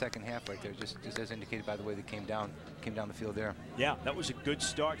back in the second half right there, just as indicated by the way they came down the field there. Yeah, that was a good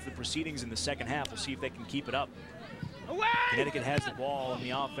start to the proceedings in the second half. We'll see if they can keep it up. Connecticut has the ball on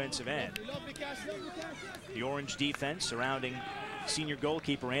the offensive end. The Orange defense surrounding senior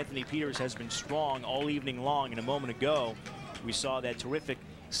goalkeeper Anthony Peters has been strong all evening long, and a moment ago we saw that terrific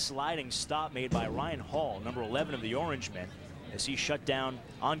sliding stop made by Ryan Hall, number 11 of the Orangemen, as he shut down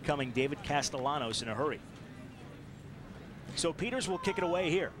oncoming David Castellanos in a hurry. So Peters will kick it away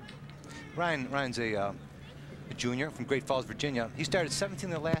here. Ryan's a junior from Great Falls, Virginia. He started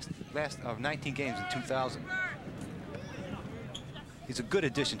 17 of the last of 19 games in 2000. He's a good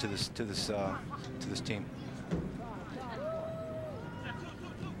addition to this team.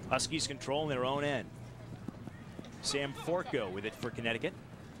 Huskies controlling their own end. Sam Forco with it for Connecticut.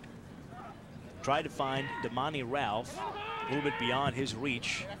 Tried to find Damani Ralph, a little bit beyond his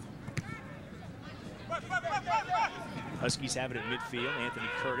reach. Huskies have it at midfield. Anthony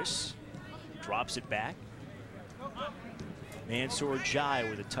Curtis drops it back. Mansour Jai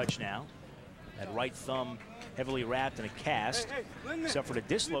with a touch now. That right thumb heavily wrapped in a cast. Suffered a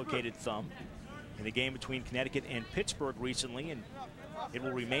dislocated thumb in the game between Connecticut and Pittsburgh recently, and it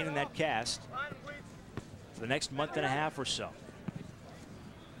will remain in that cast for the next month and a half or so.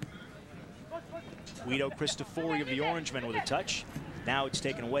 Guido Cristofori of the Orangemen with a touch. Now it's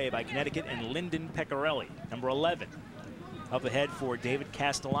taken away by Connecticut and Lindon PECORELLI, number 11. Up ahead for David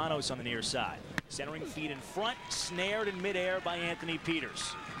Castellanos on the near side. Centering feed in front, snared in midair by Anthony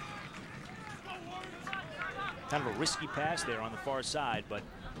Peters. Kind of a risky pass there on the far side, but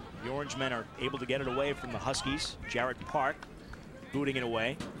the Orangemen are able to get it away from the Huskies. Jarett Park booting it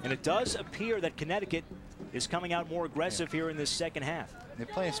away. And it does appear that Connecticut is coming out more aggressive here in this second half. They're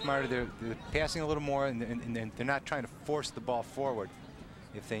playing smarter. They're passing a little more, and they're not trying to force the ball forward.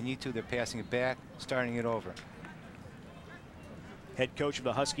 If they need to, they're passing it back, starting it over. Head coach of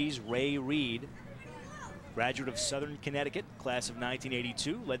the Huskies, Ray Reed, graduate of Southern Connecticut, class of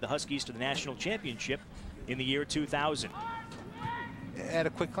 1982, led the Huskies to the national championship in the year 2000. At a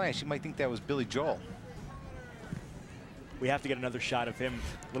quick glance, you might think that was Billy Joel. We have to get another shot of him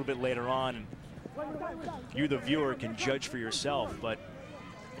a little bit later on, and you, the viewer, can judge for yourself, but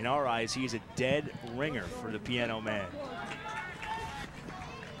in our eyes, he's a dead ringer for the Piano Man.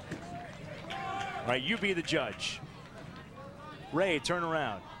 All right, you be the judge. Ray, turn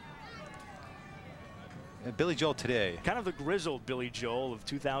around. Billy Joel today. Kind of the grizzled Billy Joel of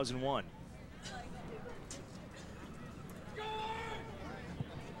 2001.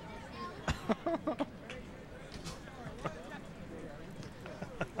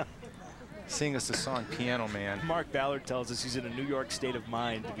 Sing us the song Piano Man. Mark Ballard tells us he's in a New York state of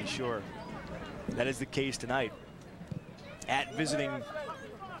mind, to be sure. That is the case tonight. At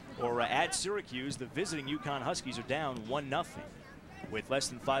Syracuse, the visiting UConn Huskies are down 1-0. with less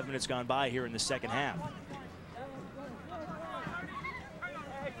than 5 minutes gone by here in the second half.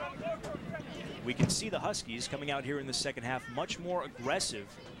 We can see the Huskies coming out here in the second half much more aggressive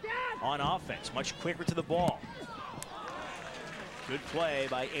on offense, much quicker to the ball. Good play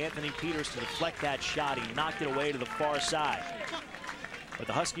by Anthony Peters to deflect that shot. He knocked it away to the far side. But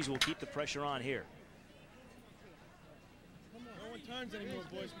the Huskies will keep the pressure on here.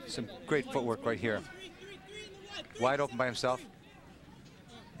 Some great footwork right here. Wide open by himself.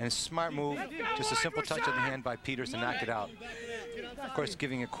 And a smart move, just a simple touch of the hand by Peters to knock it out. Of course,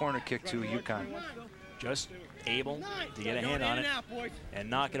 giving a corner kick to UCONN. Just able to get a hand on it and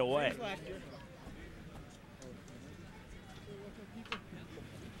knock it away.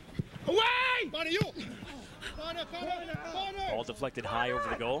 Away! Ball deflected high over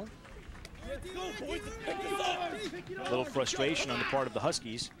the goal. A little frustration on the part of the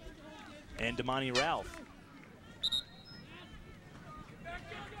Huskies and Damani Ralph.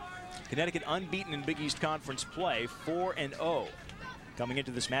 Connecticut unbeaten in Big East Conference play, 4-0. Coming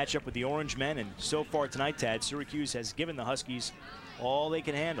into this matchup with the Orange Men, and so far tonight, Tad, Syracuse has given the Huskies all they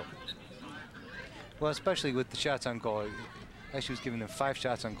can handle. Well, especially with the shots on goal. SU's giving them 5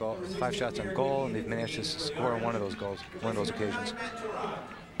 shots on goal, and they've managed to score on one of those goals, one of those occasions.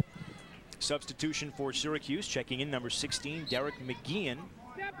 Substitution for Syracuse, checking in number 16, Derek McGeehan.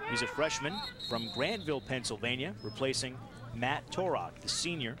 He's a freshman from Granville, Pennsylvania, replacing Matt Torok, the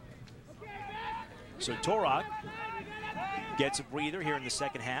senior. So Torok gets a breather here in the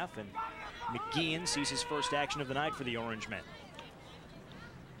second half, and McGeehan sees his first action of the night for the Orange Men.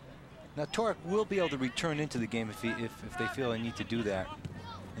 Now Torok will be able to return into the game if they feel they need to do that.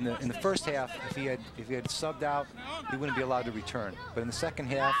 In the first half, if he had subbed out, he wouldn't be allowed to return. But in the second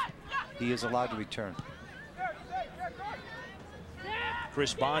half, he is allowed to return.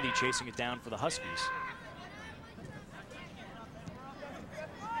 Chris Bondi chasing it down for the Huskies.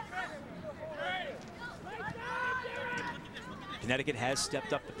 Connecticut has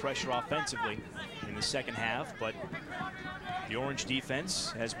stepped up the pressure offensively in the second half, but the Orange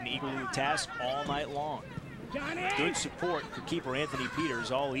defense has been equal to the task all night long. Good support for keeper Anthony Peters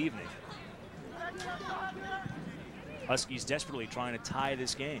all evening. Huskies desperately trying to tie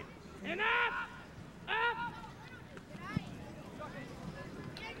this game. And up! Up!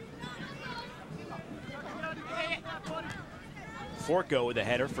 Forco with a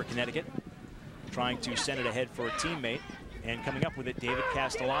header for Connecticut, trying to send it ahead for a teammate, and coming up with it, David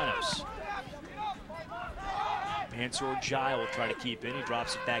Castellanos. Mansour Jai will try to keep in. He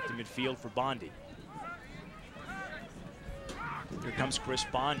drops it back to midfield for Bondi. Here comes Chris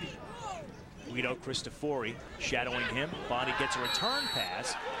Bondi. Guido Cristofori shadowing him. Bondi gets a return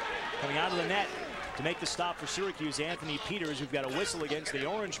pass. Coming out of the net to make the stop for Syracuse, Anthony Peters. We've got a whistle against the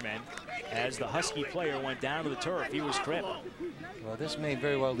Orange Men as the Husky player went down to the turf. He was tripped. Well, this may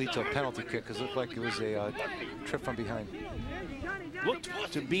very well lead to a penalty kick because it looked like it was a trip from behind. Looked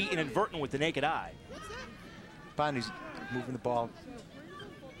to be inadvertent with the naked eye. Bondi's moving the ball.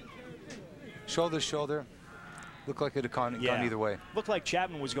 Shoulder to shoulder. Looked like it had gone either way. Looked like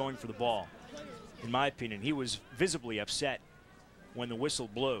Chapman was going for the ball, in my opinion. He was visibly upset when the whistle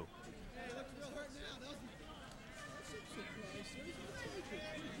blew.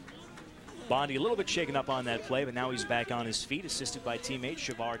 Bondi a little bit shaken up on that play, but now he's back on his feet, assisted by teammate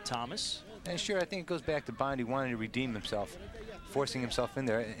Shavar Thomas. And sure, I think it goes back to Bondi wanting to redeem himself, forcing himself in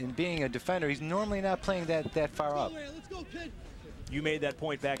there. And being a defender, he's normally not playing that far up. You made that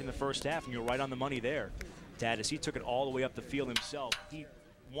point back in the first half, and you're right on the money there, Tad, as he took it all the way up the field himself. He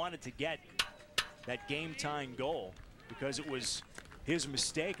wanted to get that game-tying goal because it was his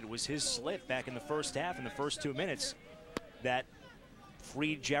mistake. It was his slip back in the first half, in the first 2 minutes, that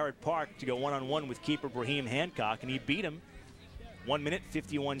freed Jarett Park to go one-on-one with keeper Brahim Hancock, and he beat him 1 minute,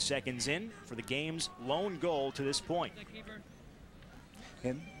 51 seconds in for the game's lone goal to this point.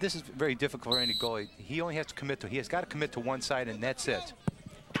 And this is very difficult for any goalie. He only has to commit to, he has got to commit to one side, and that's it.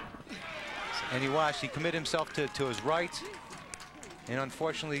 And you watch, he committed himself to his right, and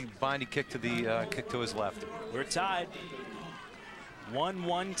unfortunately, Bondi kicked to his left. We're tied.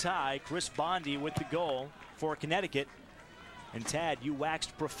 1-1 tie. Chris Bondi with the goal for Connecticut. And Tad, you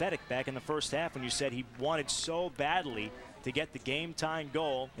waxed prophetic back in the first half when you said he wanted so badly to get the game-tying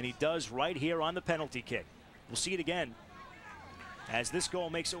goal, and he does right here on the penalty kick. We'll see it again as this goal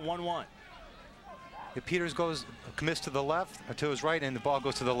makes it 1-1. If Peters commits to the left, or to his right, and the ball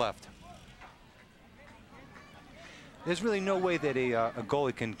goes to the left. There's really no way that a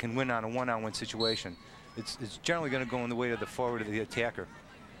goalie can win on a one-on-one situation. It's generally going to go in the way of the forward of the attacker.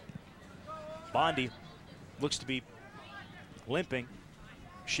 Bondi looks to be limping,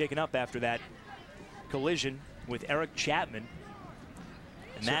 shaken up after that collision with Eric Chapman.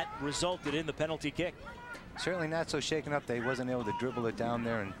 And that resulted in the penalty kick. Certainly not so shaken up that he wasn't able to dribble it down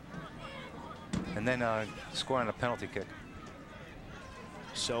there and then score on a penalty kick.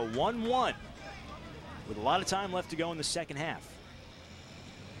 So 1-1 with a lot of time left to go in the second half.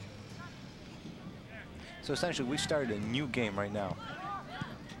 So essentially we started a new game right now.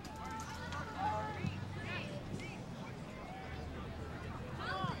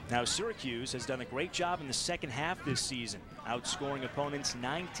 Now Syracuse has done a great job in the second half this season, outscoring opponents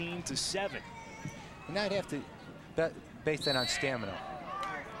 19-7. And now you'd have to base that on stamina.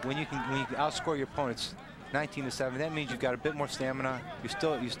 When you can outscore your opponents 19-7, that means you've got a bit more stamina.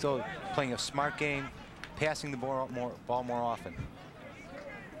 You're still playing a smart game, passing the ball more often.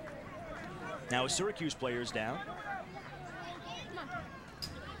 Now a Syracuse player is down.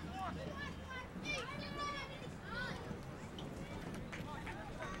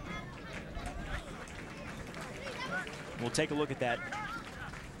 We'll take a look at that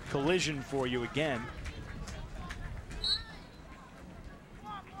collision for you again.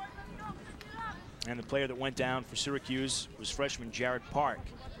 And the player that went down for Syracuse was freshman Jarett Park,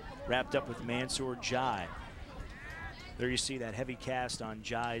 wrapped up with Mansour Jai. There you see that heavy cast on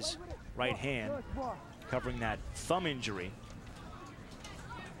Jai's right hand, covering that thumb injury.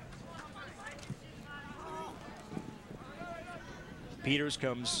 Peters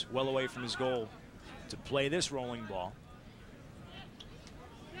comes well away from his goal to play this rolling ball.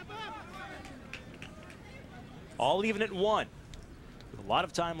 All even at 1, with a lot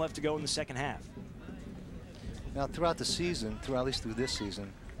of time left to go in the second half. Now throughout the season, at least through this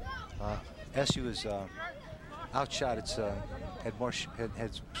season, SU has outshot its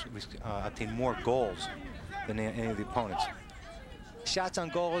has obtained more goals than any of the opponents. Shots on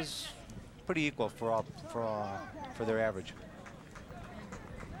goal is pretty equal for their average.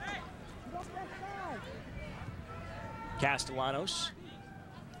 Castellanos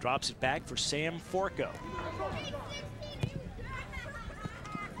drops it back for Sam Forco.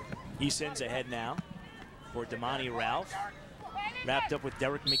 He sends ahead now for Damani Ralph. Wrapped up with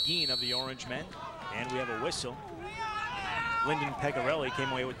Derek McGean of the Orange Men. And we have a whistle. Lindon PECORELLI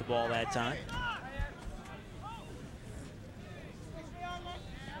came away with the ball that time.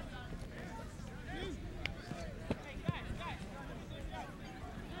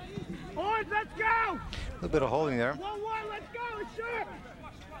 Boys, let's go! A little bit of holding there. 1-1, let's go, sure!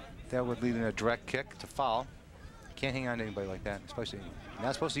 That would lead in a direct kick to foul. Can't hang on to anybody like that, especially you're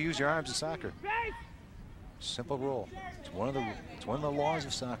not supposed to use your arms in soccer. Simple rule. It's one of the laws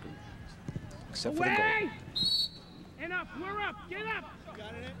of soccer, except for the goal. And up, we're up, get up! Got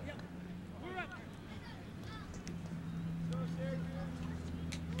it, yep. We're up.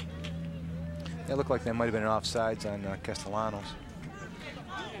 That looked like that might have been an offsides on Castellanos.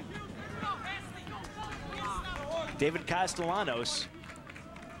 David Castellanos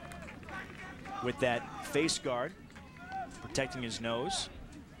with that face guard, protecting his nose.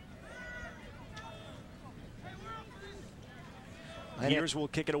 Peters will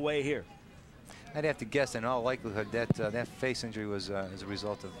kick it away here. I'd have to guess in all likelihood that that face injury was as a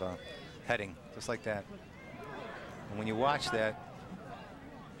result of heading, just like that. And when you watch that,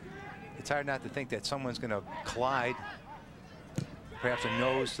 it's hard not to think that someone's going to collide, perhaps a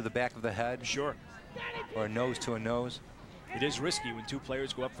nose to the back of the head. Sure. Or a nose to a nose. It is risky when two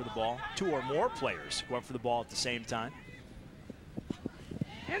players go up for the ball. Two or more players go up for the ball at the same time.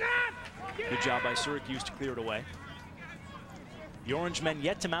 Good job by Syracuse to clear it away. The Orange Men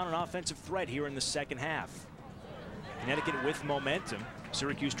yet to mount an offensive threat here in the second half. Connecticut with momentum.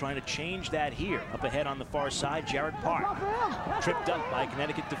 Syracuse trying to change that here. Up ahead on the far side, Jarett Park. Tripped up by a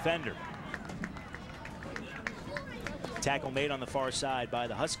Connecticut defender. Tackle made on the far side by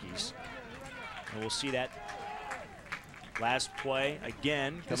the Huskies. And we'll see that last play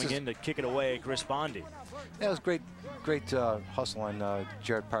again, coming in to kick it away, GBANDI. That was great hustle on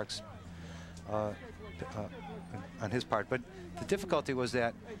Jarett Park's on his part, but the difficulty was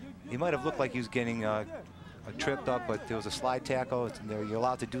that he might have looked like he was getting tripped up, but there was a slide tackle. You're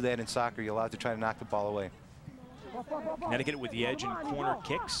allowed to do that in soccer. You're allowed to try to knock the ball away. Connecticut with the edge in corner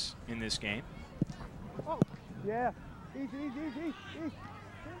kicks in this game. Yeah. Easy.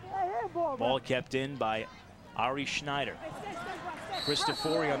 Ball kept in by Ari Schneider.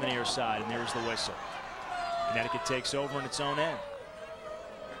 Cristofori on the near side, and there's the whistle. Connecticut takes over in its own end.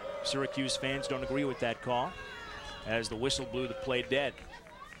 Syracuse fans don't agree with that call, as the whistle blew the play dead.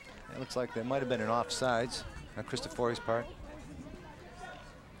 It looks like there might have been an offsides on Cristofori's part.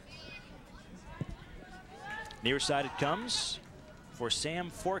 Near side it comes for Sam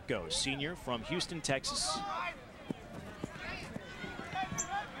Forco, senior from Houston, Texas.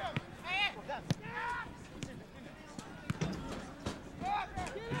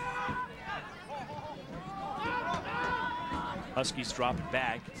 Huskies drop it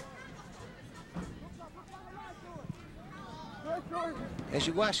back. As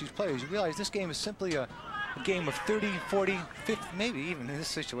you watch these players, you realize this game is simply a game of 30, 40, 50, maybe even in this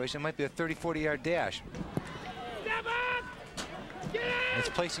situation, it might be a 30, 40-yard dash. It's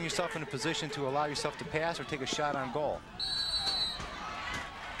placing yourself in a position to allow yourself to pass or take a shot on goal.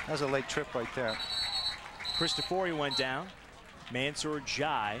 That was a late trip right there. Cristofori went down. Mansour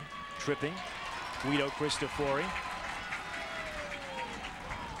Jai tripping. Guido Cristofori.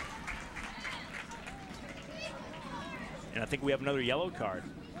 And I think we have another yellow card.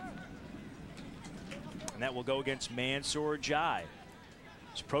 And that will go against Mansour Jai.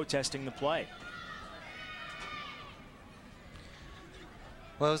 He's protesting the play.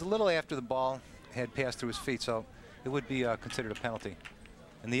 Well, it was a little after the ball had passed through his feet, so it would be considered a penalty.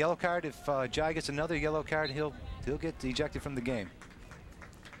 And the yellow card, if Jai gets another yellow card, he'll get ejected from the game.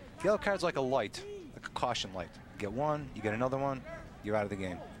 Yellow card's like a light, like a caution light. You get one, you get another one, you're out of the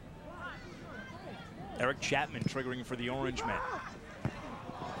game. Eric Chapman triggering for the Orange men.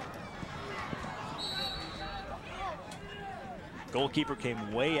 Goalkeeper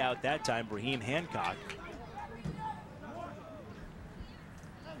came way out that time, Brahim Hancock.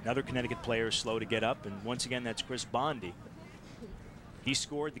 Another Connecticut player slow to get up, and once again, that's Chris Bondi. He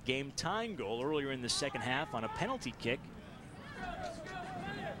scored the game-tying goal earlier in the second half on a penalty kick,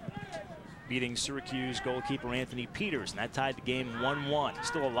 beating Syracuse goalkeeper Anthony Peters, and that tied the game 1-1.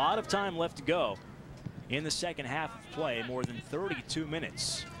 Still a lot of time left to go in the second half of play, more than 32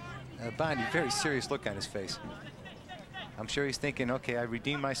 minutes. Bondi, very serious look on his face. I'm sure he's thinking, okay, I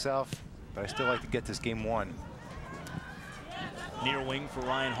redeemed myself, but I still like to get this game won. Near wing for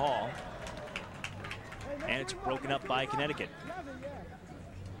Ryan Hall. And it's broken up by Connecticut.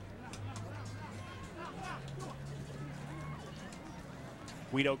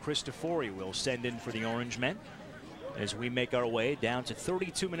 Guido Cristofori will send in for the Orange men as we make our way down to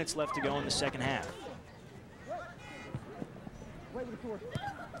 32 minutes left to go in the second half.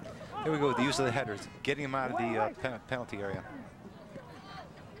 Here we go with the use of the headers, getting him out of the penalty area.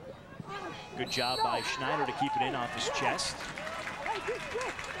 Good job by Schneider to keep it in off his chest.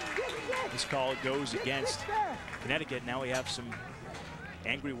 This call goes against Connecticut. Now we have some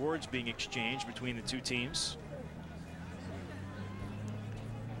angry words being exchanged between the two teams.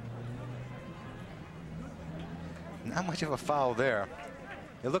 Not much of a foul there.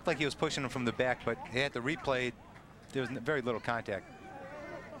 It looked like he was pushing him from the back, but at the replay, there was very little contact.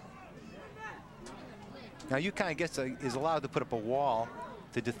 Now UConn is allowed to put up a wall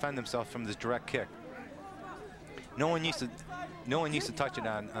to defend themselves from this direct kick. No one needs to touch it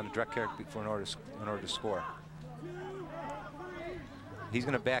on a direct kick in order to score. He's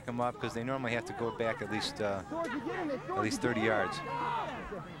going to back him up because they normally have to go back at least 30 yards.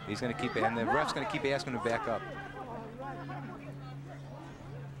 He's going to keep it, and the ref's going to keep asking him to back up.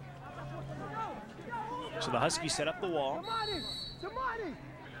 So the Huskies set up the wall. I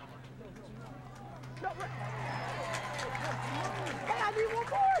need one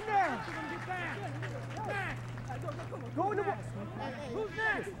more in there. Go in the Who's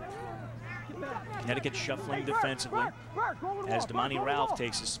next? Connecticut shuffling defensively as Damani Ralph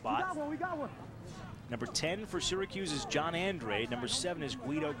takes his spot. Number 10 for Syracuse is John Andrade. Number 7 is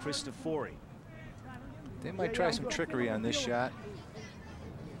Guido Cristofori. They might try some trickery on this shot.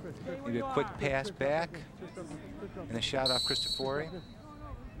 Maybe a quick pass back and a shot off Cristofori.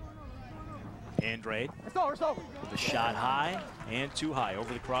 Andrade with a shot high and too high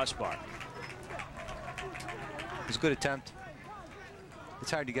over the crossbar. It's a good attempt. It's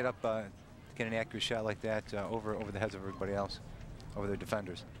hard to get up, get an accurate shot like that over the heads of everybody else, over their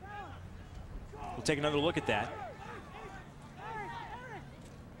defenders. We'll take another look at that.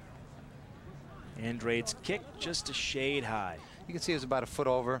 Andrade's kick just a shade high. You can see it was about a foot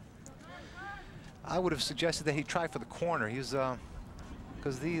over. I would have suggested that he try for the corner. He was,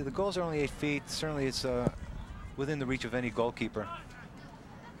 because the goals are only 8 feet. Certainly it's within the reach of any goalkeeper.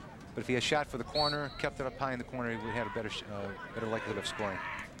 But if he had shot for the corner, kept it up high in the corner, he would have had a better likelihood of scoring.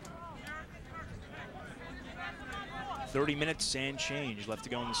 30 minutes and change left to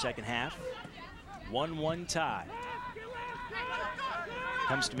go in the second half. 1-1 tie.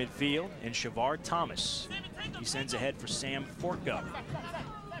 Comes to midfield, and Shavar Thomas. He sends ahead for Sam Forco.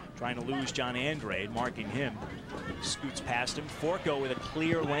 Trying to lose John Andrade, marking him. Scoots past him. Forco with a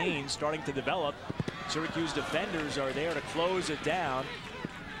clear lane starting to develop. Syracuse defenders are there to close it down.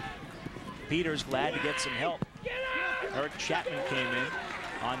 Peters glad to get some help. Eric Chapman came in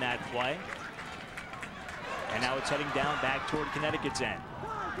on that play. And now it's heading down back toward Connecticut's end.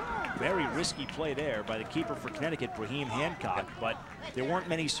 Very risky play there by the keeper for Connecticut, Brahim Hancock, but there weren't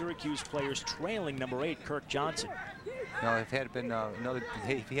many Syracuse players trailing number 8, Kirk Johnson. You know,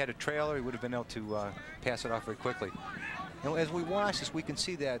 if he had a trailer, he would have been able to pass it off very quickly. You know, as we watch this, we can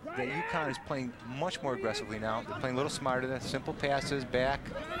see that UConn is playing much more aggressively now. They're playing a little smarter. They're simple passes back,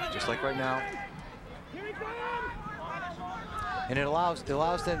 just like right now. And it allows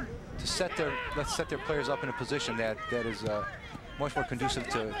them to set their players up in a position that is much more conducive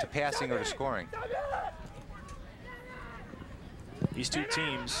to passing or to scoring. These two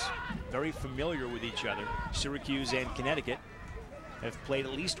teams very familiar with each other. Syracuse and Connecticut have played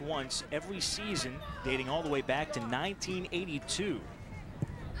at least once every season, dating all the way back to 1982.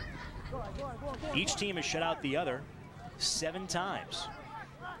 Each team has shut out the other 7 times.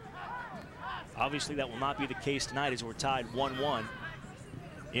 Obviously, that will not be the case tonight as we're tied 1-1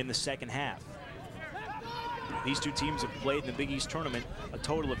 in the second half. These two teams have played in the Big East tournament a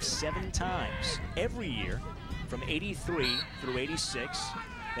total of 7 times every year from 83 through 86,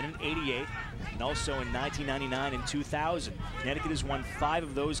 then in 88, and also in 1999 and 2000. Connecticut has won 5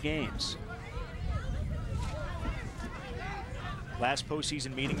 of those games. Last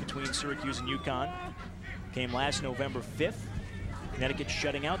postseason meeting between Syracuse and UConn came last November 5th. Connecticut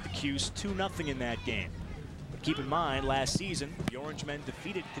shutting out the 'Cuse 2-0 in that game. But keep in mind, last season, the Orange men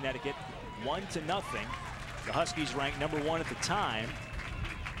defeated Connecticut 1-0. The Huskies ranked #1 at the time.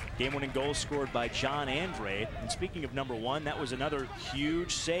 Game-winning goal scored by John Andrade. And speaking of #1, that was another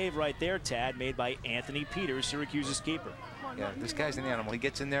huge save right there, Tad, made by Anthony Peters, Syracuse's keeper. Yeah, this guy's an animal. He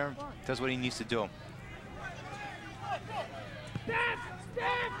gets in there, does what he needs to do.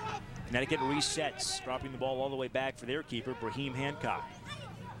 Connecticut resets, dropping the ball all the way back for their keeper, Brahim Hancock.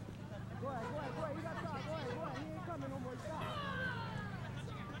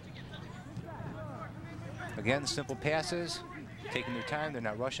 Again, simple passes, taking their time, they're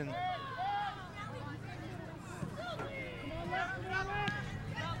not rushing.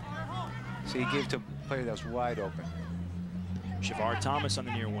 So he gave to a player that was wide open. Shavar Thomas on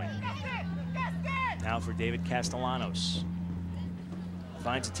the near wing. Now for David Castellanos.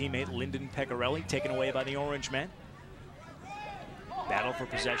 Finds a teammate, Lindon Pecorelli, taken away by the Orange men. Battle for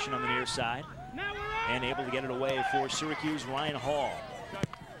possession on the near side. And able to get it away for Syracuse, Ryan Hall.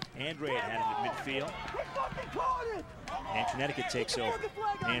 Andrade had it at midfield. And Connecticut takes over.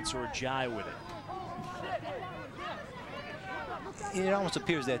 Mansour Jai with it. It almost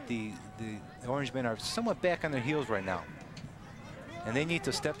appears that the Orange men are somewhat back on their heels right now. And they need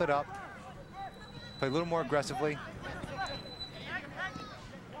to step it up, play a little more aggressively.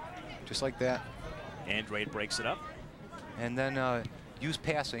 Just like that. Andrade breaks it up. And then use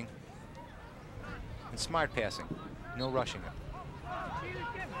passing and smart passing. No rushing it.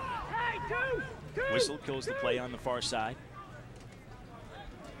 Whistle kills the play on the far side.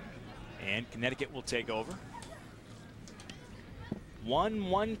 And Connecticut will take over.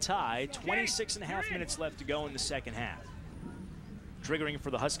 1-1 tie, 26.5 minutes left to go in the second half. Triggering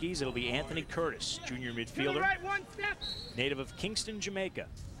for the Huskies, it'll be Anthony Curtis, junior midfielder, native of Kingston, Jamaica.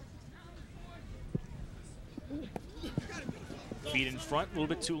 Feet in front, a little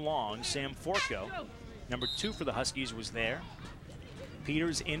bit too long. Sam Forco, #2 for the Huskies, was there.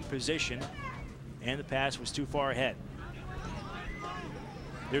 Peters in position, and the pass was too far ahead.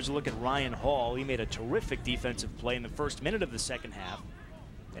 There's a look at Ryan Hall. He made a terrific defensive play in the first minute of the second half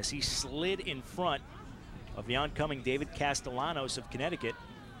as he slid in front of the oncoming David Castellanos of Connecticut.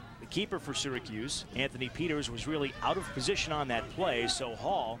 The keeper for Syracuse, Anthony Peters, was really out of position on that play, so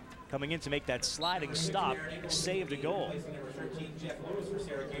Hall, coming in to make that sliding stop, saved a goal. Number 13, Jeff Lewis for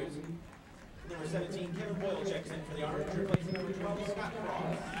Syracuse. Number 17, Kevin Boyle checks in for the Orange, replacing number 12, Scott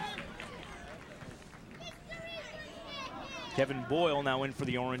Cross. Kevin Boyle now in for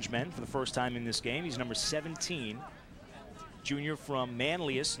the Orange men for the first time in this game. He's number 17, junior from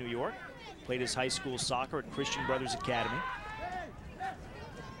Manlius, New York. Played his high school soccer at Christian Brothers Academy.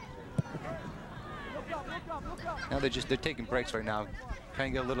 Now they're taking breaks right now,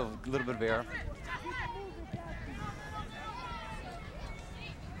 trying to get a little bit of air.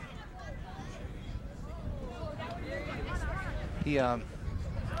 He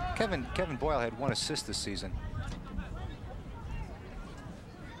Kevin Boyle had 1 assist this season.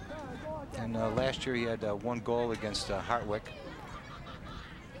 And last year he had 1 goal against Hartwick.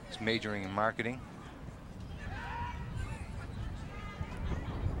 He's majoring in marketing.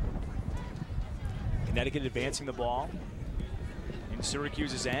 Connecticut advancing the ball in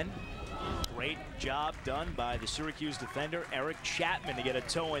Syracuse's end. Great job done by the Syracuse defender, Eric Chapman, to get a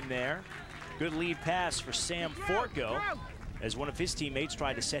toe in there. Good lead pass for Sam Forco as one of his teammates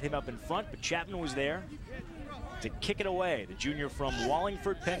tried to set him up in front, but Chapman was there to kick it away. The junior from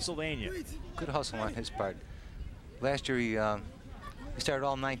Wallingford, Pennsylvania. Good hustle on his part. Last year he started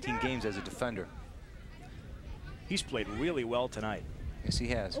all 19 games as a defender. He's played really well tonight. Yes, he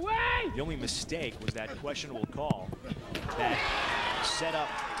has. The only mistake was that questionable call that set up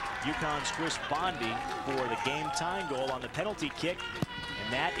UConn's GBANDI for the game-tying goal on the penalty kick,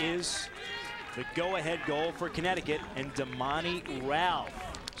 and that is the go-ahead goal for Connecticut and Damani Ralph.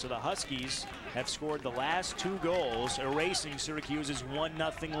 So the Huskies have scored the last 2 goals, erasing Syracuse's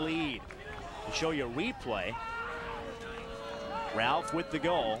 1-0 lead. To show you a replay, Ralph with the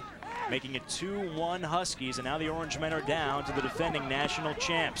goal, making it 2-1 Huskies, and now the Orange Men are down to the defending national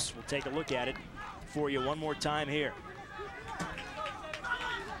champs. We'll take a look at it for you one more time here.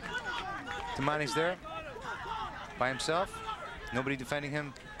 Damani's there by himself. Nobody defending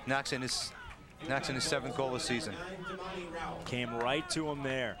him. Knocks in his 7th goal of the season. Came right to him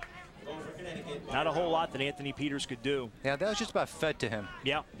there. Not a whole lot that Anthony Peters could do. Yeah, that was just about fed to him.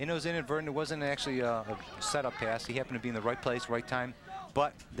 Yeah. And it was inadvertent. It wasn't actually a setup pass. He happened to be in the right place, right time.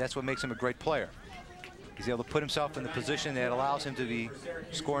 But that's what makes him a great player. He's able to put himself in the position that allows him to be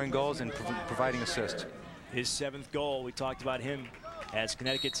scoring goals and providing assists. His 7th goal, we talked about him as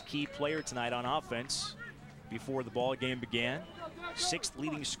Connecticut's key player tonight on offense before the ball game began. 6th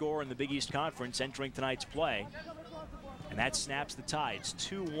leading scorer in the Big East Conference entering tonight's play. And that snaps the Tides,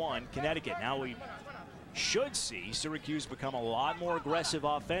 2-1 Connecticut. Now we should see Syracuse become a lot more aggressive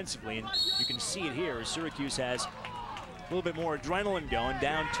offensively, and you can see it here as Syracuse has a little bit more adrenaline going,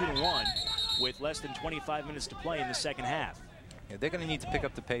 down 2-1 with less than 25 minutes to play in the second half. Yeah, they're going to need to pick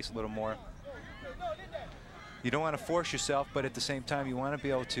up the pace a little more. You don't want to force yourself, but at the same time, you want to be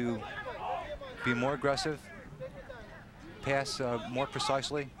able to be more aggressive, pass more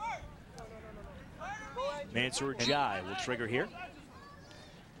precisely. Mansour Jai will trigger here.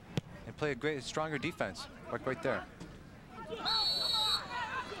 And play a stronger defense, like right there.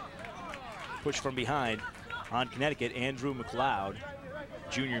 Push from behind on Connecticut, Andrew McLeod,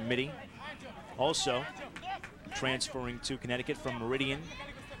 junior midi. Also transferring to Connecticut from Meridian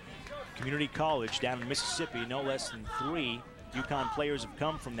Community College down in Mississippi. No less than 3 UConn players have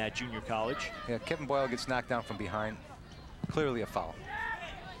come from that junior college. Yeah, Kevin Boyle gets knocked down from behind. Clearly a foul.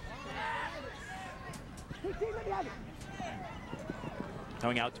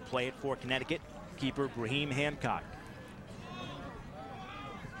 Coming out to play it for Connecticut, keeper Brahim Hancock.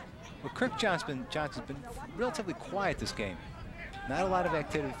 Well, Kirk Johnson's been relatively quiet this game. Not a lot of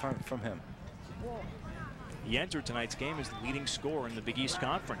activity from him. He entered tonight's game as the leading scorer in the Big East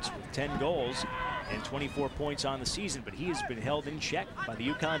Conference with 10 goals and 24 points on the season, but he has been held in check by the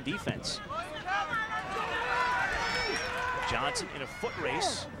UConn defense. Johnson in a foot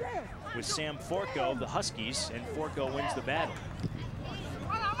race with Sam Forco of the Huskies, and Forco wins the battle.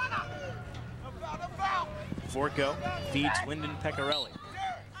 Forco feeds Lindon PECORELLI.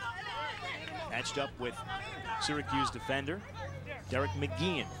 Matched up with Syracuse defender Derek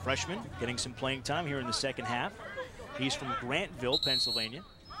McGeehan, freshman, getting some playing time here in the second half. He's from Grantville, Pennsylvania.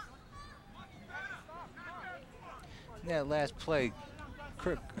 Yeah, last play,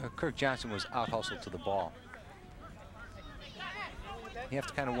 Kirk Johnson was out-hustled to the ball. You have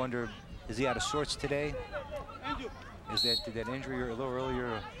to kind of wonder, is he out of sorts today? Did that injury a little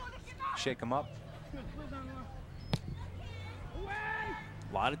earlier shake him up?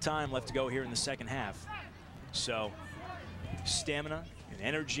 A lot of time left to go here in the second half. So stamina and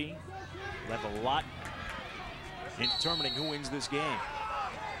energy left a lot in determining who wins this game.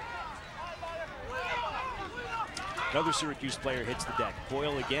 Another Syracuse player hits the deck.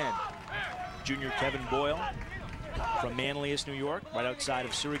 Boyle again. Junior Kevin Boyle from Manlius, New York, right outside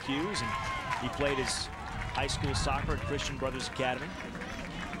of Syracuse, and he played his high school soccer at Christian Brothers Academy.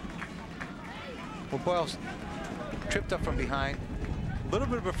 Well, Boyle's tripped up from behind. A little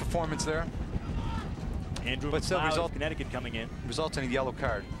bit of a performance there. Andrew but still McLeod, Connecticut coming in. Results in a yellow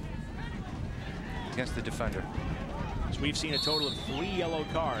card against the defender. So we've seen a total of 3 yellow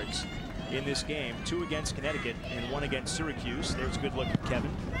cards in this game, 2 against Connecticut and 1 against Syracuse. There's a good look at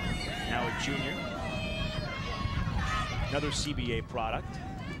Kevin, now a junior. Another CBA product,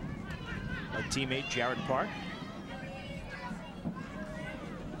 a teammate, Jarett Park.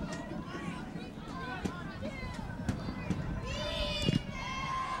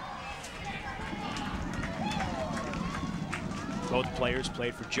 Both players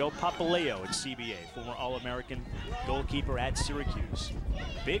played for Joe Papaleo at CBA, former All-American goalkeeper at Syracuse.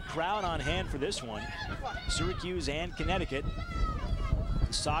 Big crowd on hand for this one. Syracuse and Connecticut.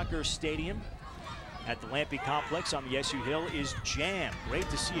 The soccer stadium at the Lampe Complex on the SU Hill is jammed. Great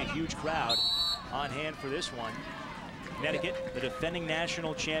to see a huge crowd on hand for this one. Connecticut, the defending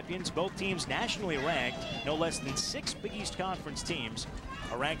national champions, both teams nationally ranked. No less than 6 Big East Conference teams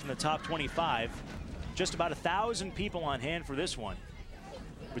are ranked in the top 25. Just about 1,000 people on hand for this one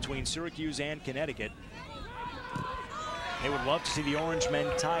between Syracuse and Connecticut. They would love to see the Orange men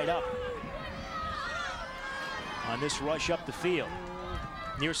tied up on this rush up the field.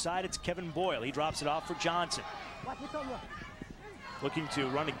 Near side, it's Kevin Boyle. He drops it off for Johnson. Looking to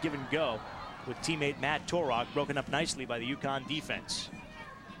run a give and go with teammate Matt Torok, broken up nicely by the UConn defense.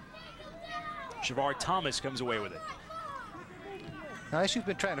 Shavar Thomas comes away with it. Now, SU's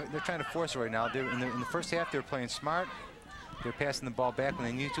been they're trying to force it right now. In the first half, they were playing smart. They're passing the ball back when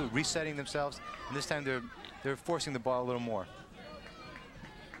they need to, resetting themselves. And this time, they're forcing the ball a little more.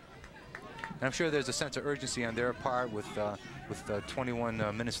 And I'm sure there's a sense of urgency on their part with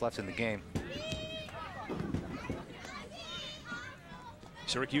 21 minutes left in the game.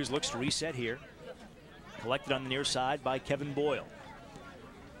 Syracuse looks to reset here. Collected on the near side by Kevin Boyle.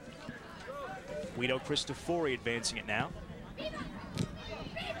 Guido Cristofori advancing it now.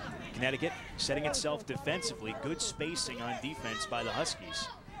 Connecticut setting itself defensively. Good spacing on defense by the Huskies.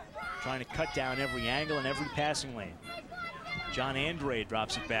 Trying to cut down every angle and every passing lane. John Andrade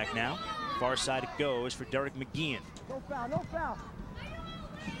drops it back now. Far side it goes for Derek McGeehan. No foul, no foul.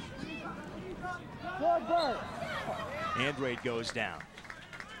 Andrade goes down.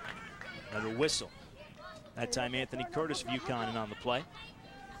 Another whistle. That time Anthony Curtis of UConn in on the play.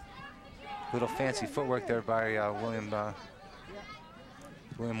 Little fancy footwork there by William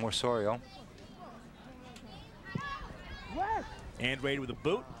Morsorio. Andrade with a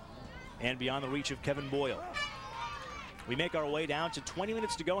boot and beyond the reach of Kevin Boyle. We make our way down to 20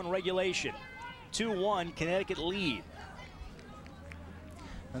 minutes to go in regulation. 2-1 Connecticut lead.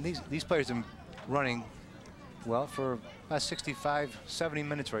 And these players have been running well for about 65, 70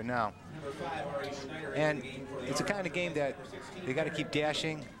 minutes right now. And it's a kind of game that they got to keep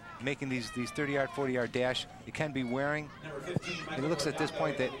dashing, making these 30-yard, 40-yard dash. It can be wearing. And it looks at this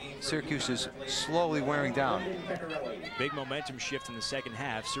point that Syracuse is slowly wearing down. Big momentum shift in the second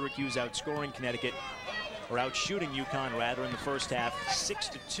half. Syracuse outscoring Connecticut, or outshooting UConn rather, in the first half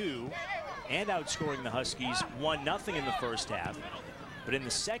 6-2, and outscoring the Huskies 1-0 in the first half. But in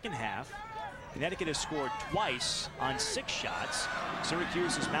the second half, Connecticut has scored twice on 6 shots.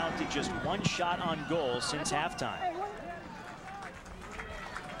 Syracuse has mounted just 1 shot on goal since halftime.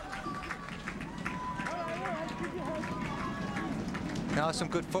 Now some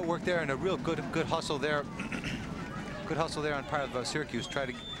good footwork there and a real good hustle there. Good hustle there on part of Syracuse. Try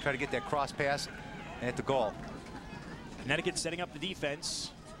to get that cross pass and at the goal. Connecticut setting up the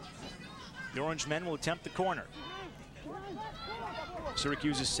defense. The Orange men will attempt the corner.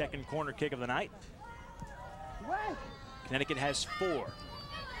 Syracuse's second corner kick of the night. Connecticut has 4.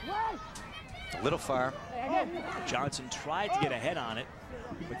 A little far. Johnson tried to get ahead on it,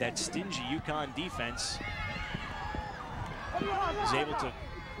 but that stingy UConn defense is able to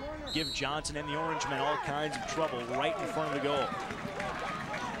give Johnson and the Orange men all kinds of trouble right in front of the goal.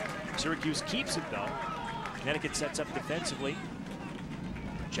 Syracuse keeps it though. Connecticut sets up defensively.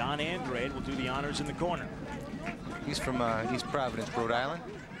 John Andrade will do the honors in the corner. He's from East Providence, Rhode Island.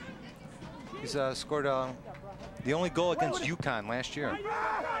 He's scored the only goal against UConn last year.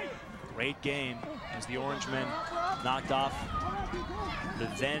 Great game as the Orange men knocked off the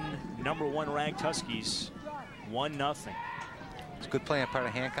then #1 ranked Huskies 1-0. It's a good play on part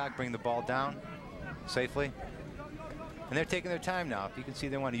of Hancock, bring the ball down safely. And they're taking their time now. You can see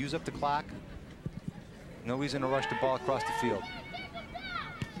they want to use up the clock. No reason to rush the ball across the field.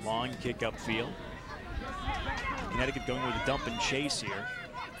 Long kick upfield. Connecticut going with a dump and chase here.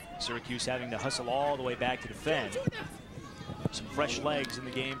 Syracuse having to hustle all the way back to defend. Some fresh legs in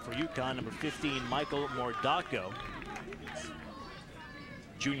the game for UConn. Number 15, Michael Mordaco.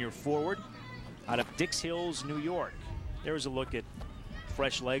 Junior forward out of Dix Hills, New York. There's a look at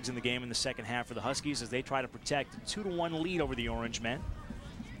fresh legs in the game in the second half for the Huskies as they try to protect a 2-1 lead over the Orange men.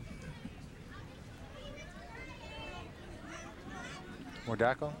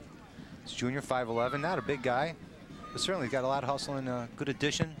 Mordaco, it's junior, 5'11", not a big guy, but certainly got a lot of hustle and a good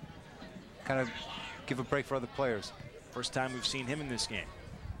addition. Kind of give a break for other players. First time we've seen him in this game.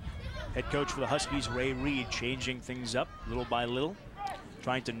 Head coach for the Huskies, Ray Reed, changing things up little by little,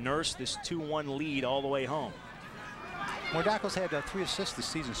 trying to nurse this 2-1 lead all the way home. Mordaco's had 3 assists this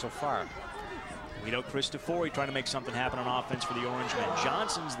season so far. Guido Cristofori trying to make something happen on offense for the Orange men.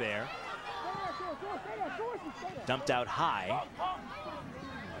 Johnson's there. Dumped out high.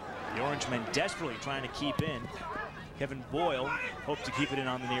 The Orange men desperately trying to keep in. Kevin Boyle hoped to keep it in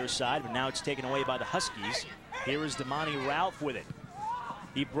on the near side, but now it's taken away by the Huskies. Here is Damani Ralph with it.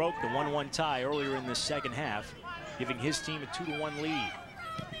 He broke the 1-1 tie earlier in the second half, giving his team a 2-1 lead.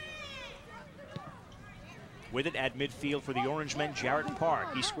 With it at midfield for the Orange men, Jarett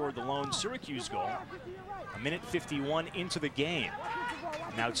Park. He scored the lone Syracuse goal. 1:51 into the game.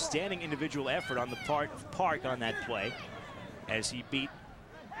 An outstanding individual effort on the part of Park on that play, as he beat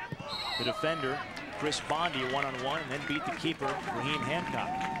the defender, Chris Bondi, one-on-one, and then beat the keeper, Raheem Hancock.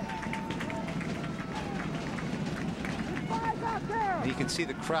 And you can see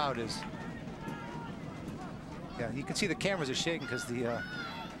the crowd is, you can see the cameras are shaking because the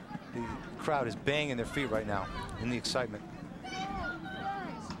crowd is banging their feet right now in the excitement.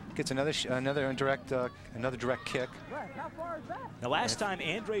 Gets another direct kick. The last time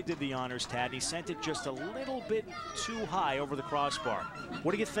Andre did the honors, Tad, he sent it just a little bit too high over the crossbar.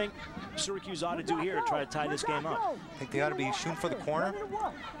 What do you think Syracuse ought to do here to try to tie this game up? I think they ought to be shooting for the corner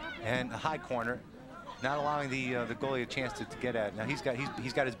and a high corner, not allowing the goalie a chance to get at it. Now he's got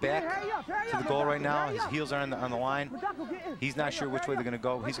his back to the goal right now. His heels are on the line. He's not sure which way they're going to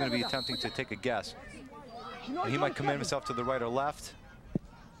go. He's going to be attempting to take a guess. And he might commit himself to the right or left.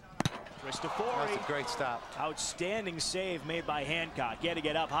 Cristofori. That's a great stop. Outstanding save made by Hancock. He had to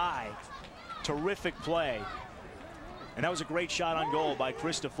get up high. Terrific play. And that was a great shot on goal by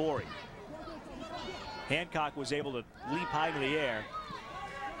Cristofori. Hancock was able to leap high into the air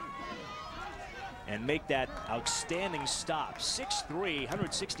and make that outstanding stop. 6'3",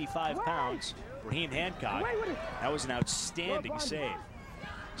 165 pounds, Raheem Hancock. That was an outstanding save.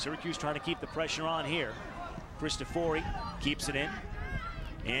 Syracuse trying to keep the pressure on here. Cristofori keeps it in.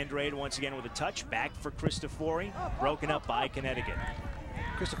 Andrade once again with a touch, back for Cristofori, broken up by Connecticut.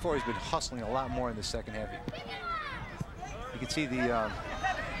 Cristofori's been hustling a lot more in the second half. You can see the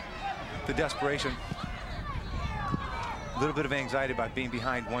desperation, a little bit of anxiety about being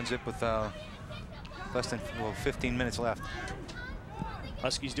behind 1-0 with less than 15 minutes left.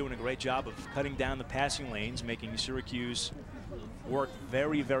 Huskies doing a great job of cutting down the passing lanes, making Syracuse work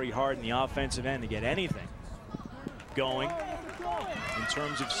very, very hard in the offensive end to get anything going in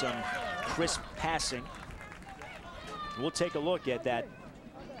terms of some crisp passing. We'll take a look at that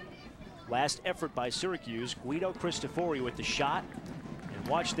last effort by Syracuse. Guido Cristofori with the shot, and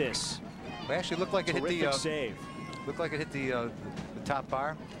watch this. It actually looked like it hit the save. Looked like it hit the top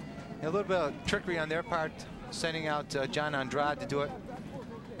bar. And a little bit of trickery on their part, sending out John Andrade to do it,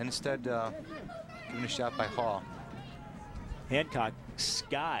 and instead giving a shot by Hall. Hancock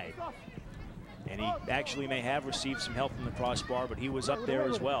skied, and he actually may have received some help from the crossbar, but he was up there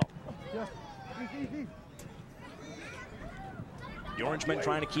as well. The Orangemen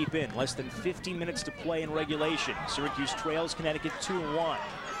trying to keep in. Less than 15 minutes to play in regulation. Syracuse trails Connecticut 2-1.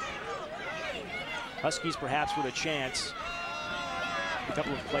 Huskies perhaps with a chance. A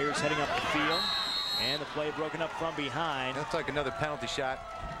couple of players heading up the field, and the play broken up from behind. Looks like another penalty shot.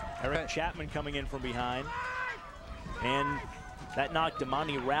 Eric Chapman coming in from behind, and that knocked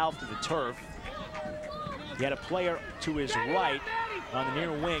Damani Ralph to the turf. He had a player to his right on the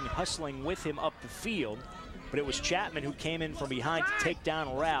near wing hustling with him up the field, but it was Chapman who came in from behind to take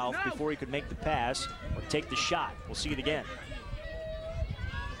down Ralph before he could make the pass or take the shot. We'll see it again.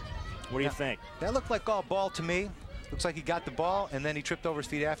 What do you think? That looked like all ball to me. Looks like he got the ball and then he tripped over his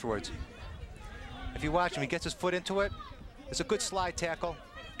feet afterwards. If you watch him, he gets his foot into it. It's a good slide tackle,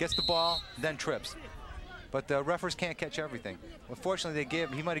 gets the ball, then trips. But the referees can't catch everything. Unfortunately,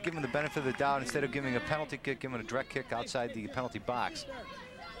 he might have given him the benefit of the doubt. Instead of giving a penalty kick, giving a direct kick outside the penalty box.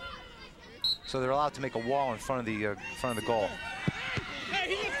 So they're allowed to make a wall in front of the goal.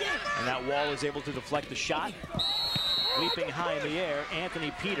 And that wall is able to deflect the shot. Leaping high in the air,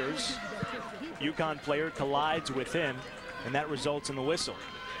 Anthony Peters, UConn player, collides with him, and that results in the whistle.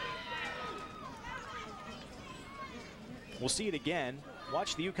 We'll see it again.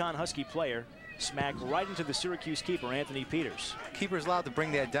 Watch the UConn Husky player smack right into the Syracuse keeper, Anthony Peters. Keeper's allowed to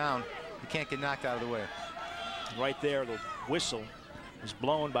bring that down. He can't get knocked out of the way. Right there, the whistle was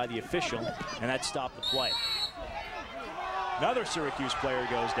blown by the official, and that stopped the play. Another Syracuse player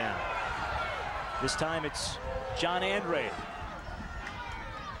goes down. This time it's John Andrade.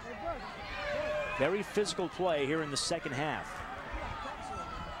 Very physical play here in the second half.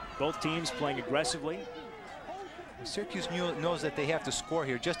 Both teams playing aggressively. Syracuse knows that they have to score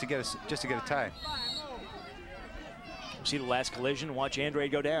here just to get a tie. See the last collision. Watch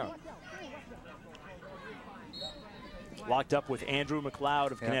Andrade go down. Locked up with Andrew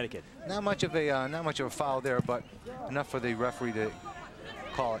McLeod of Connecticut. Not much of a foul there, but enough for the referee to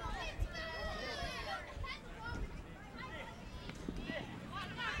call it.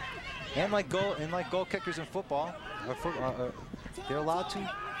 And like goal kickers in football, they're allowed to.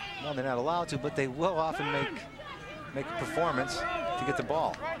 Well, they're not allowed to, but they will often make a performance to get the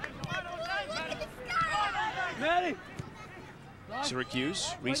ball.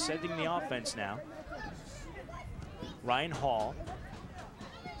 Syracuse resetting the offense now. Ryan Hall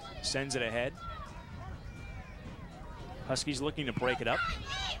sends it ahead. Huskies looking to break it up.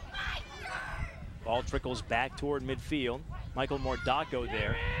 Ball trickles back toward midfield. Michael Mordaco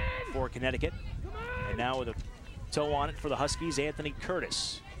there for Connecticut. And now with a toe on it for the Huskies, Anthony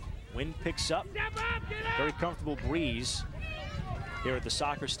Curtis. Wind picks up. Very comfortable breeze here at the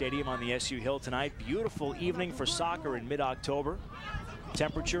soccer stadium on the SU Hill tonight. Beautiful evening for soccer in mid-October.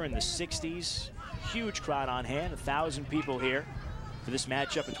 Temperature in the 60s. Huge crowd on hand, 1,000 people here for this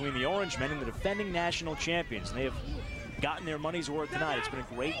matchup between the Orange Men and the defending national champions. And they have gotten their money's worth tonight. It's been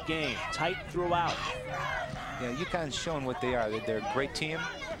a great game, tight throughout. Yeah, UConn's shown what they are. They're a great team.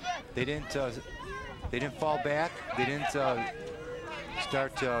 They didn't fall back. They didn't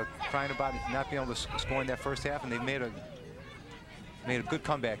start crying about not being able to score in that first half, and they made a good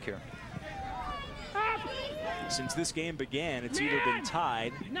comeback here. Since this game began, it's either been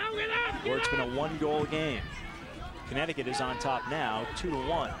tied or it's been a one-goal game. Connecticut is on top now,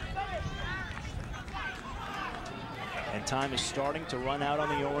 2-1. And time is starting to run out on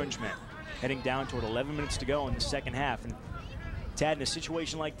the Orange Men, heading down toward 11 minutes to go in the second half. And Tad, in a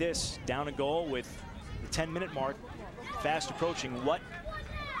situation like this, down a goal with the 10-minute mark fast approaching, what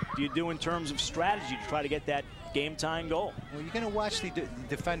do you do in terms of strategy to try to get that game-tying goal? Well, you're going to watch the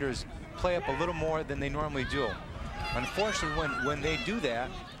defenders play up a little more than they normally do. Unfortunately, when they do that,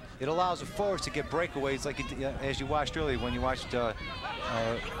 it allows the forwards to get breakaways, like as you watched earlier when you watched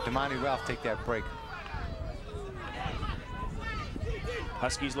Damani Ralph take that break.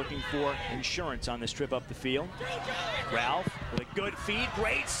 Huskies looking for insurance on this trip up the field. Ralph with a good feed,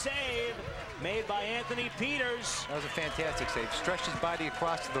 great save made by Anthony Peters. That was a fantastic save. Stretched his body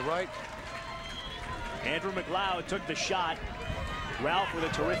across to the right. Andrew McLeod took the shot. Ralph with a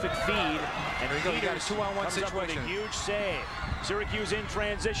terrific feed, and there you go. You got a 2-on-1 situation. A huge save. Syracuse in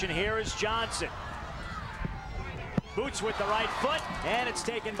transition. Here is Johnson. Boots with the right foot, and it's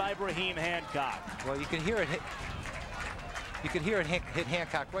taken by Brahim Hancock. Well, you can hear it hit. You can hear it hit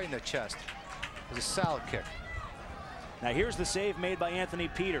Hancock right in the chest. It was a solid kick. Now here's the save made by Anthony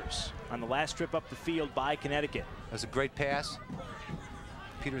Peters on the last trip up the field by Connecticut. That was a great pass.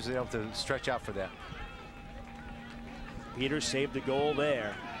 Peters was able to stretch out for that. Peters saved the goal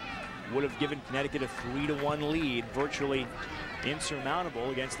there. Would have given Connecticut a 3-1 lead, virtually insurmountable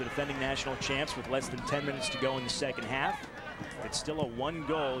against the defending national champs with less than 10 minutes to go in the second half. It's still a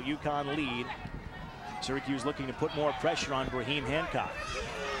one-goal UConn lead. Syracuse looking to put more pressure on Brahim Hancock.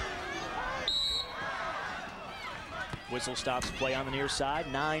 Whistle stops play on the near side.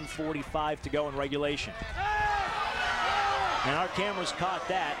 9:45 to go in regulation. And our cameras caught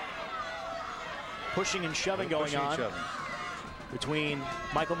that. Pushing and shoving going on between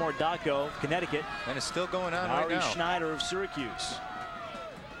Michael Mordaco, Connecticut, and it's still going on right now. Ari Schneider of Syracuse.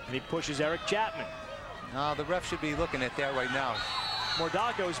 And he pushes Eric Chapman. No, the ref should be looking at that right now.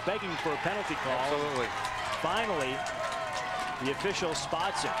 Mordaco's begging for a penalty call. Absolutely. Finally, the official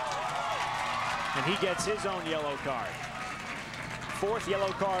spots him, and he gets his own yellow card. Fourth yellow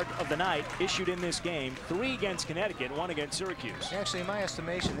card of the night issued in this game. 3 against Connecticut, 1 against Syracuse. Actually, in my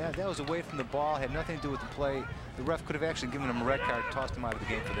estimation, that was away from the ball, had nothing to do with the play. The ref could have actually given him a red card, tossed him out of the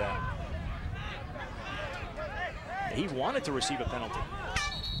game for that. He wanted to receive a penalty.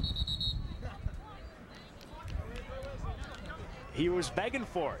 He was begging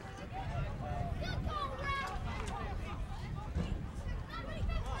for it.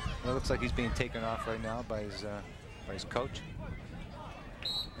 Well, it looks like he's being taken off right now by his coach.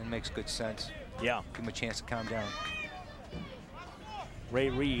 And makes good sense. Yeah. Give him a chance to calm down. Ray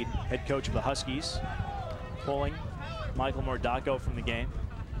Reed, head coach of the Huskies, pulling Michael Mordaco from the game.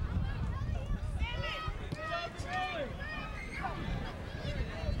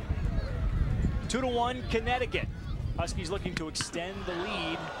 Two to 1 Connecticut. Huskies looking to extend the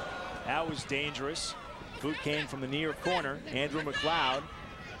lead. That was dangerous. Boot came from the near corner. Andrew McLeod.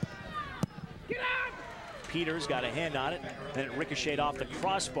 Peters got a hand on it, then it ricocheted off the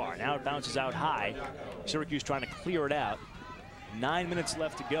crossbar. Now it bounces out high. Syracuse trying to clear it out. 9 minutes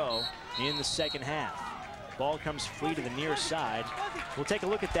left to go in the second half. Ball comes free to the near side. We'll take a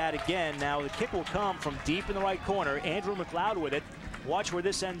look at that again. Now the kick will come from deep in the right corner. Andrew McLeod with it. Watch where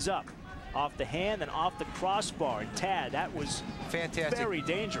this ends up. Off the hand and off the crossbar. And Tad, that was fantastic. Very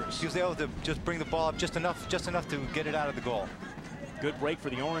dangerous. He was able to just bring the ball up just enough to get it out of the goal. Good break for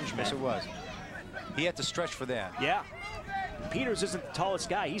the Orange men. Yes, it was. He had to stretch for that. Yeah. Peters isn't the tallest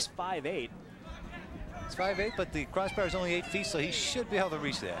guy. He's 5'8". He's 5'8", but the crossbar is only 8 feet, so he should be able to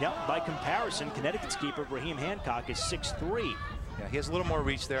reach that. Yeah, by comparison, Connecticut's keeper, Brahim Hancock, is 6'3". Yeah, he has a little more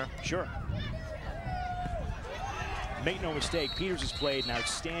reach there. Sure. Make no mistake, Peters has played an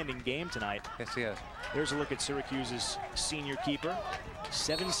outstanding game tonight. Yes, he has. There's a look at Syracuse's senior keeper.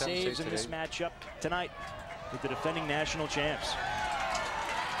 7 saves in this matchup tonight with the defending national champs.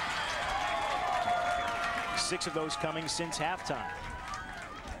 6 of those coming since halftime.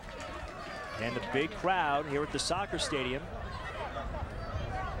 And the big crowd here at the soccer stadium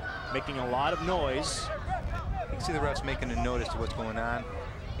making a lot of noise. You can see the refs making a notice to what's going on.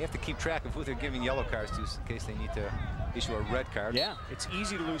 They have to keep track of who they're giving yellow cards to in case they need to issue a red card. Yeah, it's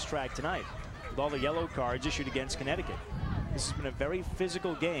easy to lose track tonight with all the yellow cards issued against Connecticut. This has been a very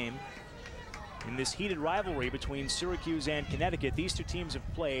physical game in this heated rivalry between Syracuse and Connecticut. These two teams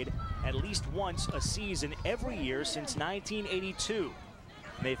have played at least once a season every year since 1982.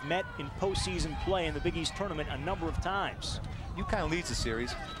 And they've met in postseason play in the Big East tournament a number of times. UConn leads the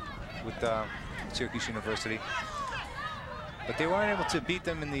series with Syracuse University, but they weren't able to beat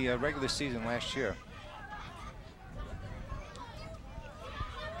them in the regular season last year.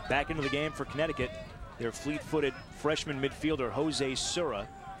 Back into the game for Connecticut, their fleet-footed freshman midfielder Jose Sura,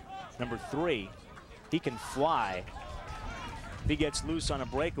 number 3. He can fly. If he gets loose on a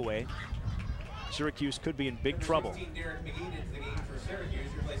breakaway, Syracuse could be in big trouble.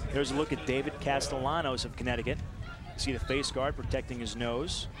 There's a look at David Castellanos of Connecticut. See the face guard protecting his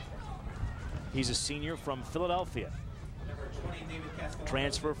nose. He's a senior from Philadelphia.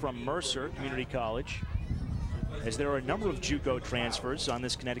 Transfer from Mercer Community College. As there are a number of JUCO transfers on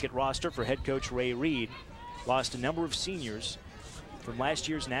this Connecticut roster for head coach Ray Reed. Lost a number of seniors from last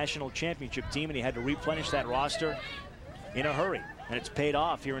year's national championship team, and he had to replenish that roster in a hurry. And it's paid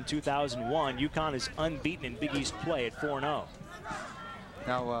off here in 2001. UConn is unbeaten in Big East play at 4-0.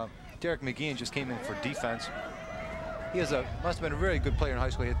 Now, Derek McGeehan just came in for defense. He must have been a really good player in high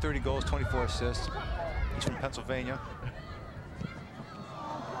school. He had 30 goals, 24 assists. He's from Pennsylvania.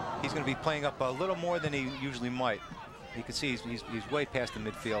 He's going to be playing up a little more than he usually might. You can see he's way past the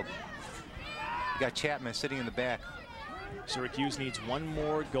midfield. You got Chapman sitting in the back. Syracuse needs one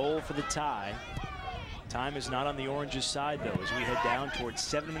more goal for the tie. Time is not on the Orange's side, though, as we head down towards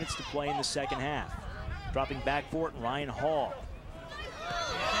 7 minutes to play in the second half. Dropping back for it, Ryan Hall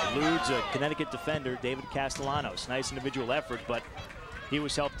eludes a Connecticut defender, David Castellanos. Nice individual effort, but he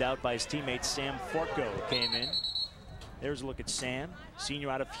was helped out by his teammate Sam Forco, who came in. There's a look at Sam, senior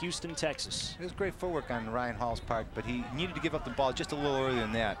out of Houston, Texas. It was great footwork on Ryan Hall's part, but he needed to give up the ball just a little earlier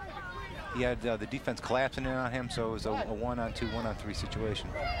than that. He had the defense collapsing in on him, so it was a 1-on-2, 1-on-3 situation.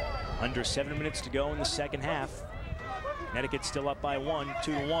 Under 7 minutes to go in the second half. Connecticut still up by 1,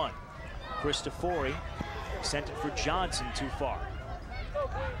 2-1. Cristofori sent it for Johnson too far.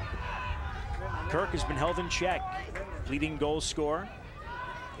 Kirk has been held in check. Leading goal scorer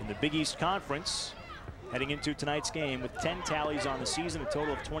in the Big East Conference, heading into tonight's game with 10 tallies on the season, a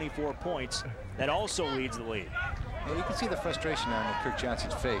total of 24 points. That also leads the lead. Yeah, you can see the frustration on Kirk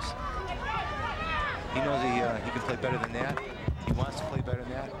Johnson's face. He knows he can play better than that. He wants to play better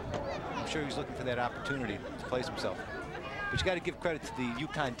than that. I'm sure he's looking for that opportunity to place himself. But you got to give credit to the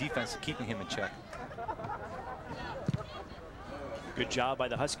UConn defense for keeping him in check. Good job by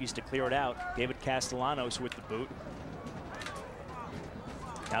the Huskies to clear it out. David Castellanos with the boot.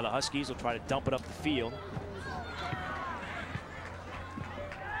 Now the Huskies will try to dump it up the field.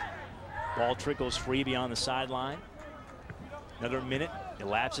 Ball trickles free beyond the sideline. Another minute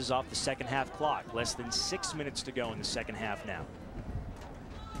elapses off the second half clock. Less than 6 minutes to go in the second half now.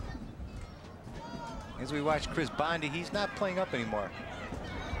 As we watch Chris Bondi, he's not playing up anymore.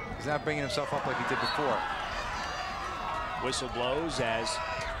 He's not bringing himself up like he did before. Whistle blows as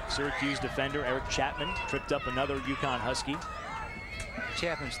Syracuse defender Eric Chapman tripped up another UConn Husky.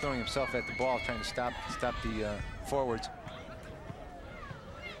 Chapman's throwing himself at the ball, trying to stop the forwards.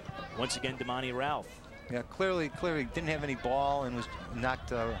 Once again, Damani Ralph. Yeah, clearly didn't have any ball and was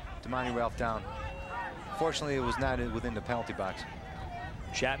knocked Damani Ralph down. Fortunately, it was not within the penalty box.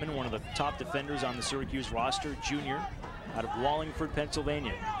 Chapman, one of the top defenders on the Syracuse roster, junior, out of Wallingford,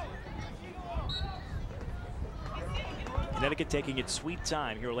 Pennsylvania. Connecticut taking its sweet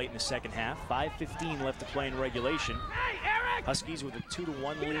time here late in the second half. 5:15 left to play in regulation. Huskies with a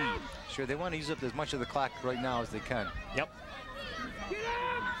 2-1 lead. Sure, they want to use up as much of the clock right now as they can. Yep.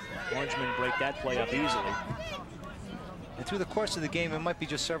 Orangemen break that play up easily. And through the course of the game, it might be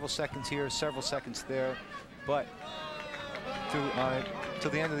just several seconds here, several seconds there, but till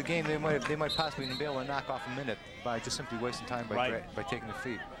the end of the game, they might possibly be able to knock off a minute by just simply wasting time by taking the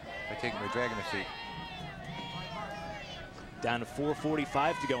feet, by dragging the feet. Down to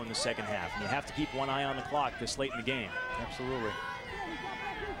 4:45 to go in the second half, and you have to keep one eye on the clock this late in the game. Absolutely.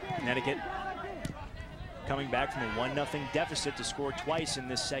 Connecticut coming back from a 1-0 deficit to score twice in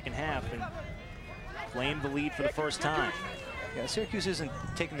this second half and claim the lead for the first time. Yeah, Syracuse isn't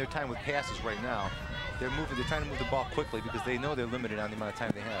taking their time with passes right now. They're trying to move the ball quickly because they know they're limited on the amount of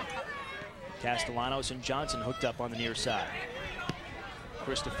time they have. Castellanos and Johnson hooked up on the near side.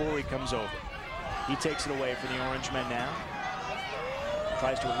 Cristofori comes over. He takes it away for the Orange men now.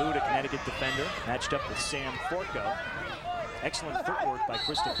 Tries to elude a Connecticut defender, matched up with Sam Forco. Excellent footwork by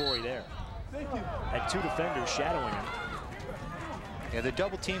Cristofori there. Had two defenders shadowing him. Yeah, they're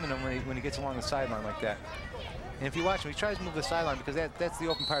double teaming him when he gets along the sideline like that. And if you watch him, he tries to move the sideline because that's the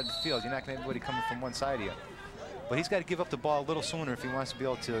open part of the field. You're not going to have anybody coming from one side of you. But he's got to give up the ball a little sooner if he wants to be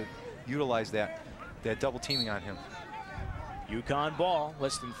able to utilize that double teaming on him. UConn ball,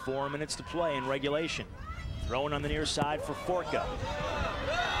 less than 4 minutes to play in regulation. Throwing on the near side for Forco.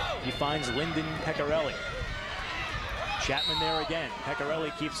 He finds Lindon PECORELLI. Chapman there again.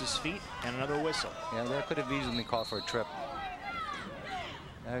 PECORELLI keeps his feet and another whistle. Yeah, that could have easily been called for a trip.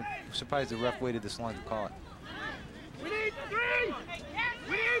 I'm surprised the ref waited this long to call it. We need 3!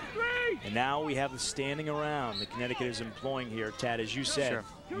 We need 3! And now we have the standing around that Connecticut is employing here, Tad, as you said,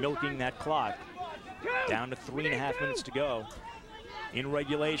 milking that clock. Down to 3.5 minutes to go in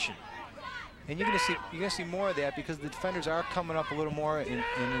regulation. And you're gonna see more of that because the defenders are coming up a little more in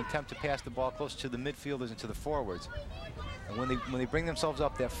an attempt to pass the ball close to the midfielders and to the forwards. And when they bring themselves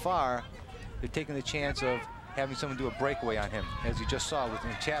up that far, they're taking the chance of having someone do a breakaway on him, as you just saw with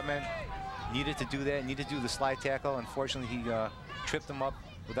Chapman. Needed to do that, needed to do the slide tackle. Unfortunately, he tripped him up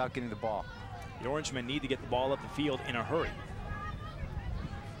without getting the ball. The Orangemen need to get the ball up the field in a hurry.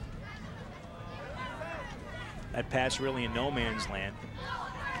 That pass really in no man's land.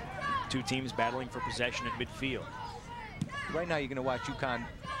 Two teams battling for possession at midfield. Right now, you're going to watch UConn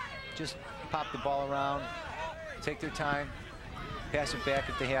just pop the ball around, take their time, pass it back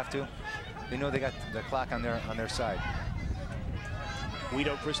if they have to. They know they got the clock on their side.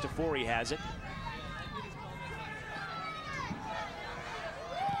 Guido Cristofori has it.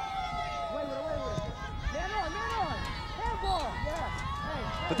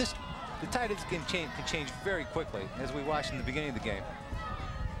 But the tide of this game can change very quickly, as we watched in the beginning of the game.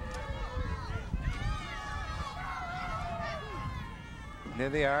 And there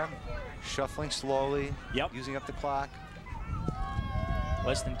they are, shuffling slowly, using up the clock.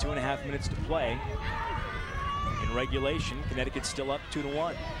 Less than 2.5 minutes to play. In regulation, Connecticut still up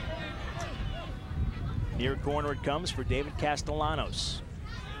 2-1. Near corner it comes for David Castellanos.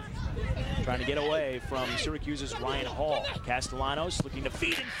 Trying to get away from Syracuse's Ryan Hall. Castellanos looking to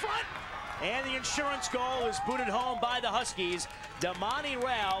feed in front. And the insurance goal is booted home by the Huskies. Damani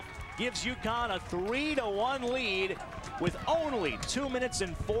Ralph gives UConn a 3-1 lead with only 2 minutes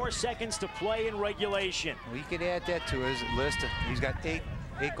and 4 seconds to play in regulation. Well, you could add that to his list. He's got eight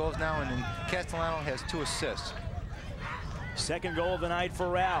goals now, and then Castellanos has 2 assists. Second goal of the night for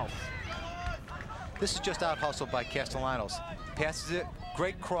Ralph. This is just out hustled by Castellanos. Passes it,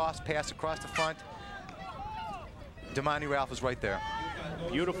 great cross pass across the front. Damani Ralph is right there.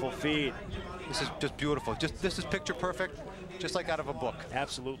 Beautiful feed. This is just beautiful. This is picture perfect, just like out of a book.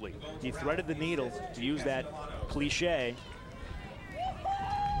 Absolutely. He threaded the needle, to use that cliche.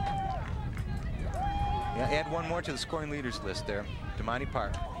 Yeah, add one more to the scoring leaders list there. Damani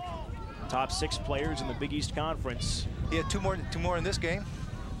Park. Top 6 players in the Big East Conference. He had two more in this game.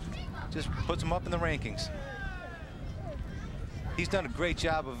 Just puts him up in the rankings. He's done a great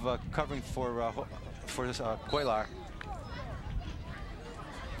job of covering for Cuellar.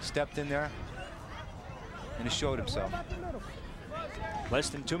 Stepped in there and has showed himself. Less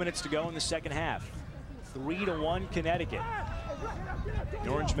than 2 minutes to go in the second half. 3-1 Connecticut. The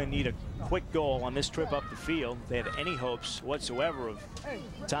Orangemen need a quick goal on this trip up the field. If they have any hopes whatsoever of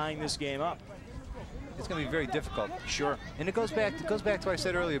tying this game up. It's going to be very difficult. Sure. And it goes back to what I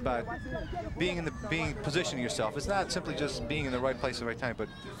said earlier about positioning yourself. It's not simply just being in the right place at the right time, but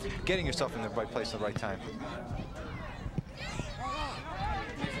getting yourself in the right place at the right time.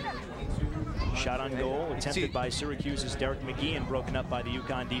 Shot on goal attempted by Syracuse's Derek McGee and broken up by the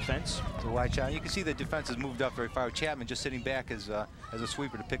UConn defense. It's a wide shot. You can see the defense has moved up very far. Chapman just sitting back as a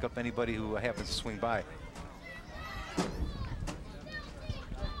sweeper to pick up anybody who happens to swing by.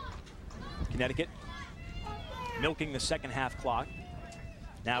 Connecticut milking the second half clock.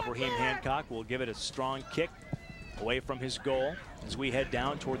 Now Brahim Hancock will give it a strong kick away from his goal as we head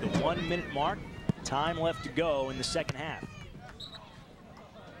down toward the 1 minute mark. Time left to go in the second half.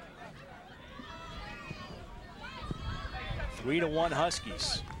 3-1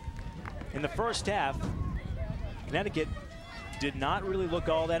 Huskies. In the first half, Connecticut did not really look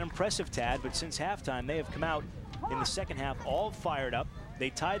all that impressive, Tad, but since halftime, they have come out in the second half all fired up.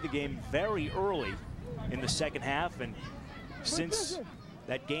 They tied the game very early in the second half, and since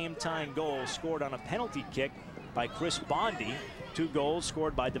that game-tying goal scored on a penalty kick by GBANDI, 2 goals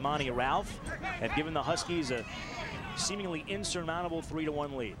scored by Damani Ralph have given the Huskies a seemingly insurmountable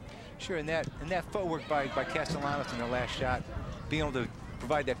 3-1 lead. Sure, and that footwork by Castellanos in their last shot, being able to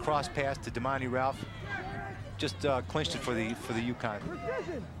provide that cross pass to Damani Ralph. Just clinched it for the UConn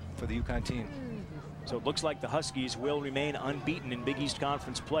team. So it looks like the Huskies will remain unbeaten in Big East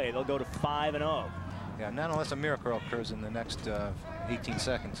Conference play. They'll go to 5-0. Yeah, not unless a miracle occurs in the next 18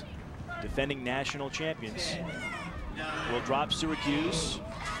 seconds. Defending national champions will drop Syracuse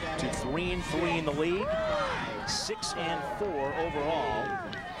to 3-3 in the league, 6-4 overall,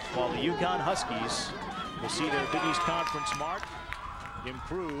 while the UConn Huskies will see their Big East Conference mark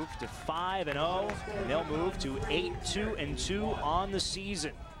improve to 5-0, and they'll move to 8-2 on the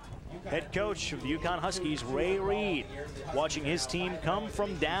season. Head coach of the UConn Huskies, Ray Reed, watching his team come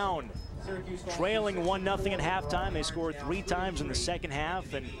from down. Trailing 1-0 at halftime. They scored 3 times in the second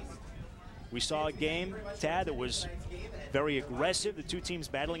half, and we saw a game, Tad, that was very aggressive. The two teams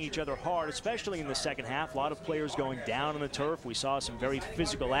battling each other hard, especially in the second half. A lot of players going down on the turf. We saw some very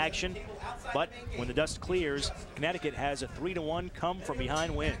physical action. But when the dust clears, Connecticut has a 3-1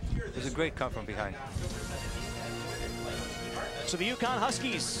 come-from-behind win. It was a great come-from-behind. So the UConn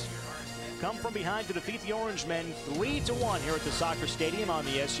Huskies come from behind to defeat the Orange Men 3-1 here at the soccer stadium on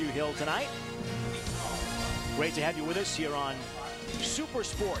the SU Hill tonight. Great to have you with us here on Super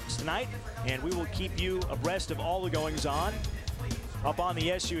Sports tonight, and we will keep you abreast of all the goings-on up on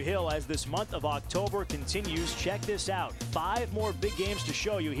the SU Hill as this month of October continues. Check this out. 5 more big games to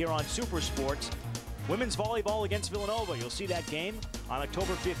show you here on Super Sports. Women's volleyball against Villanova. You'll see that game on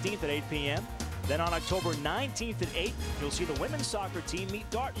October 15th at 8 p.m. Then on October 19th at 8, you'll see the women's soccer team meet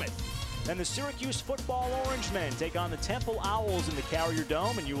Dartmouth. Then the Syracuse football Orange Men take on the Temple Owls in the Carrier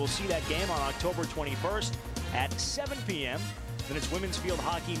Dome, and you will see that game on October 21st at 7 p.m. Then it's women's field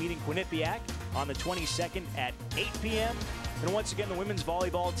hockey meeting Quinnipiac on the 22nd at 8 p.m. And once again, the women's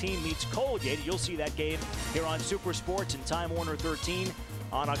volleyball team meets Colgate. You'll see that game here on Super Sports and Time Warner 13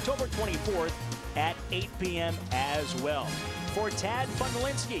 on October 24th at 8 p.m. as well. For Tad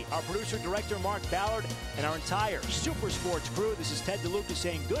Fundalinski, our producer-director Mark Ballard, and our entire Super Sports crew, this is Ted DeLuca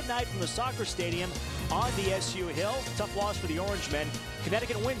saying good night from the soccer stadium on the SU Hill. Tough loss for the Orange Men.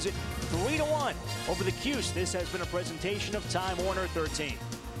 Connecticut wins it 3-1 over the Cuse. This has been a presentation of Time Warner 13.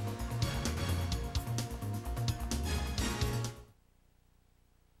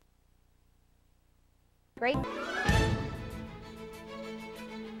 Great.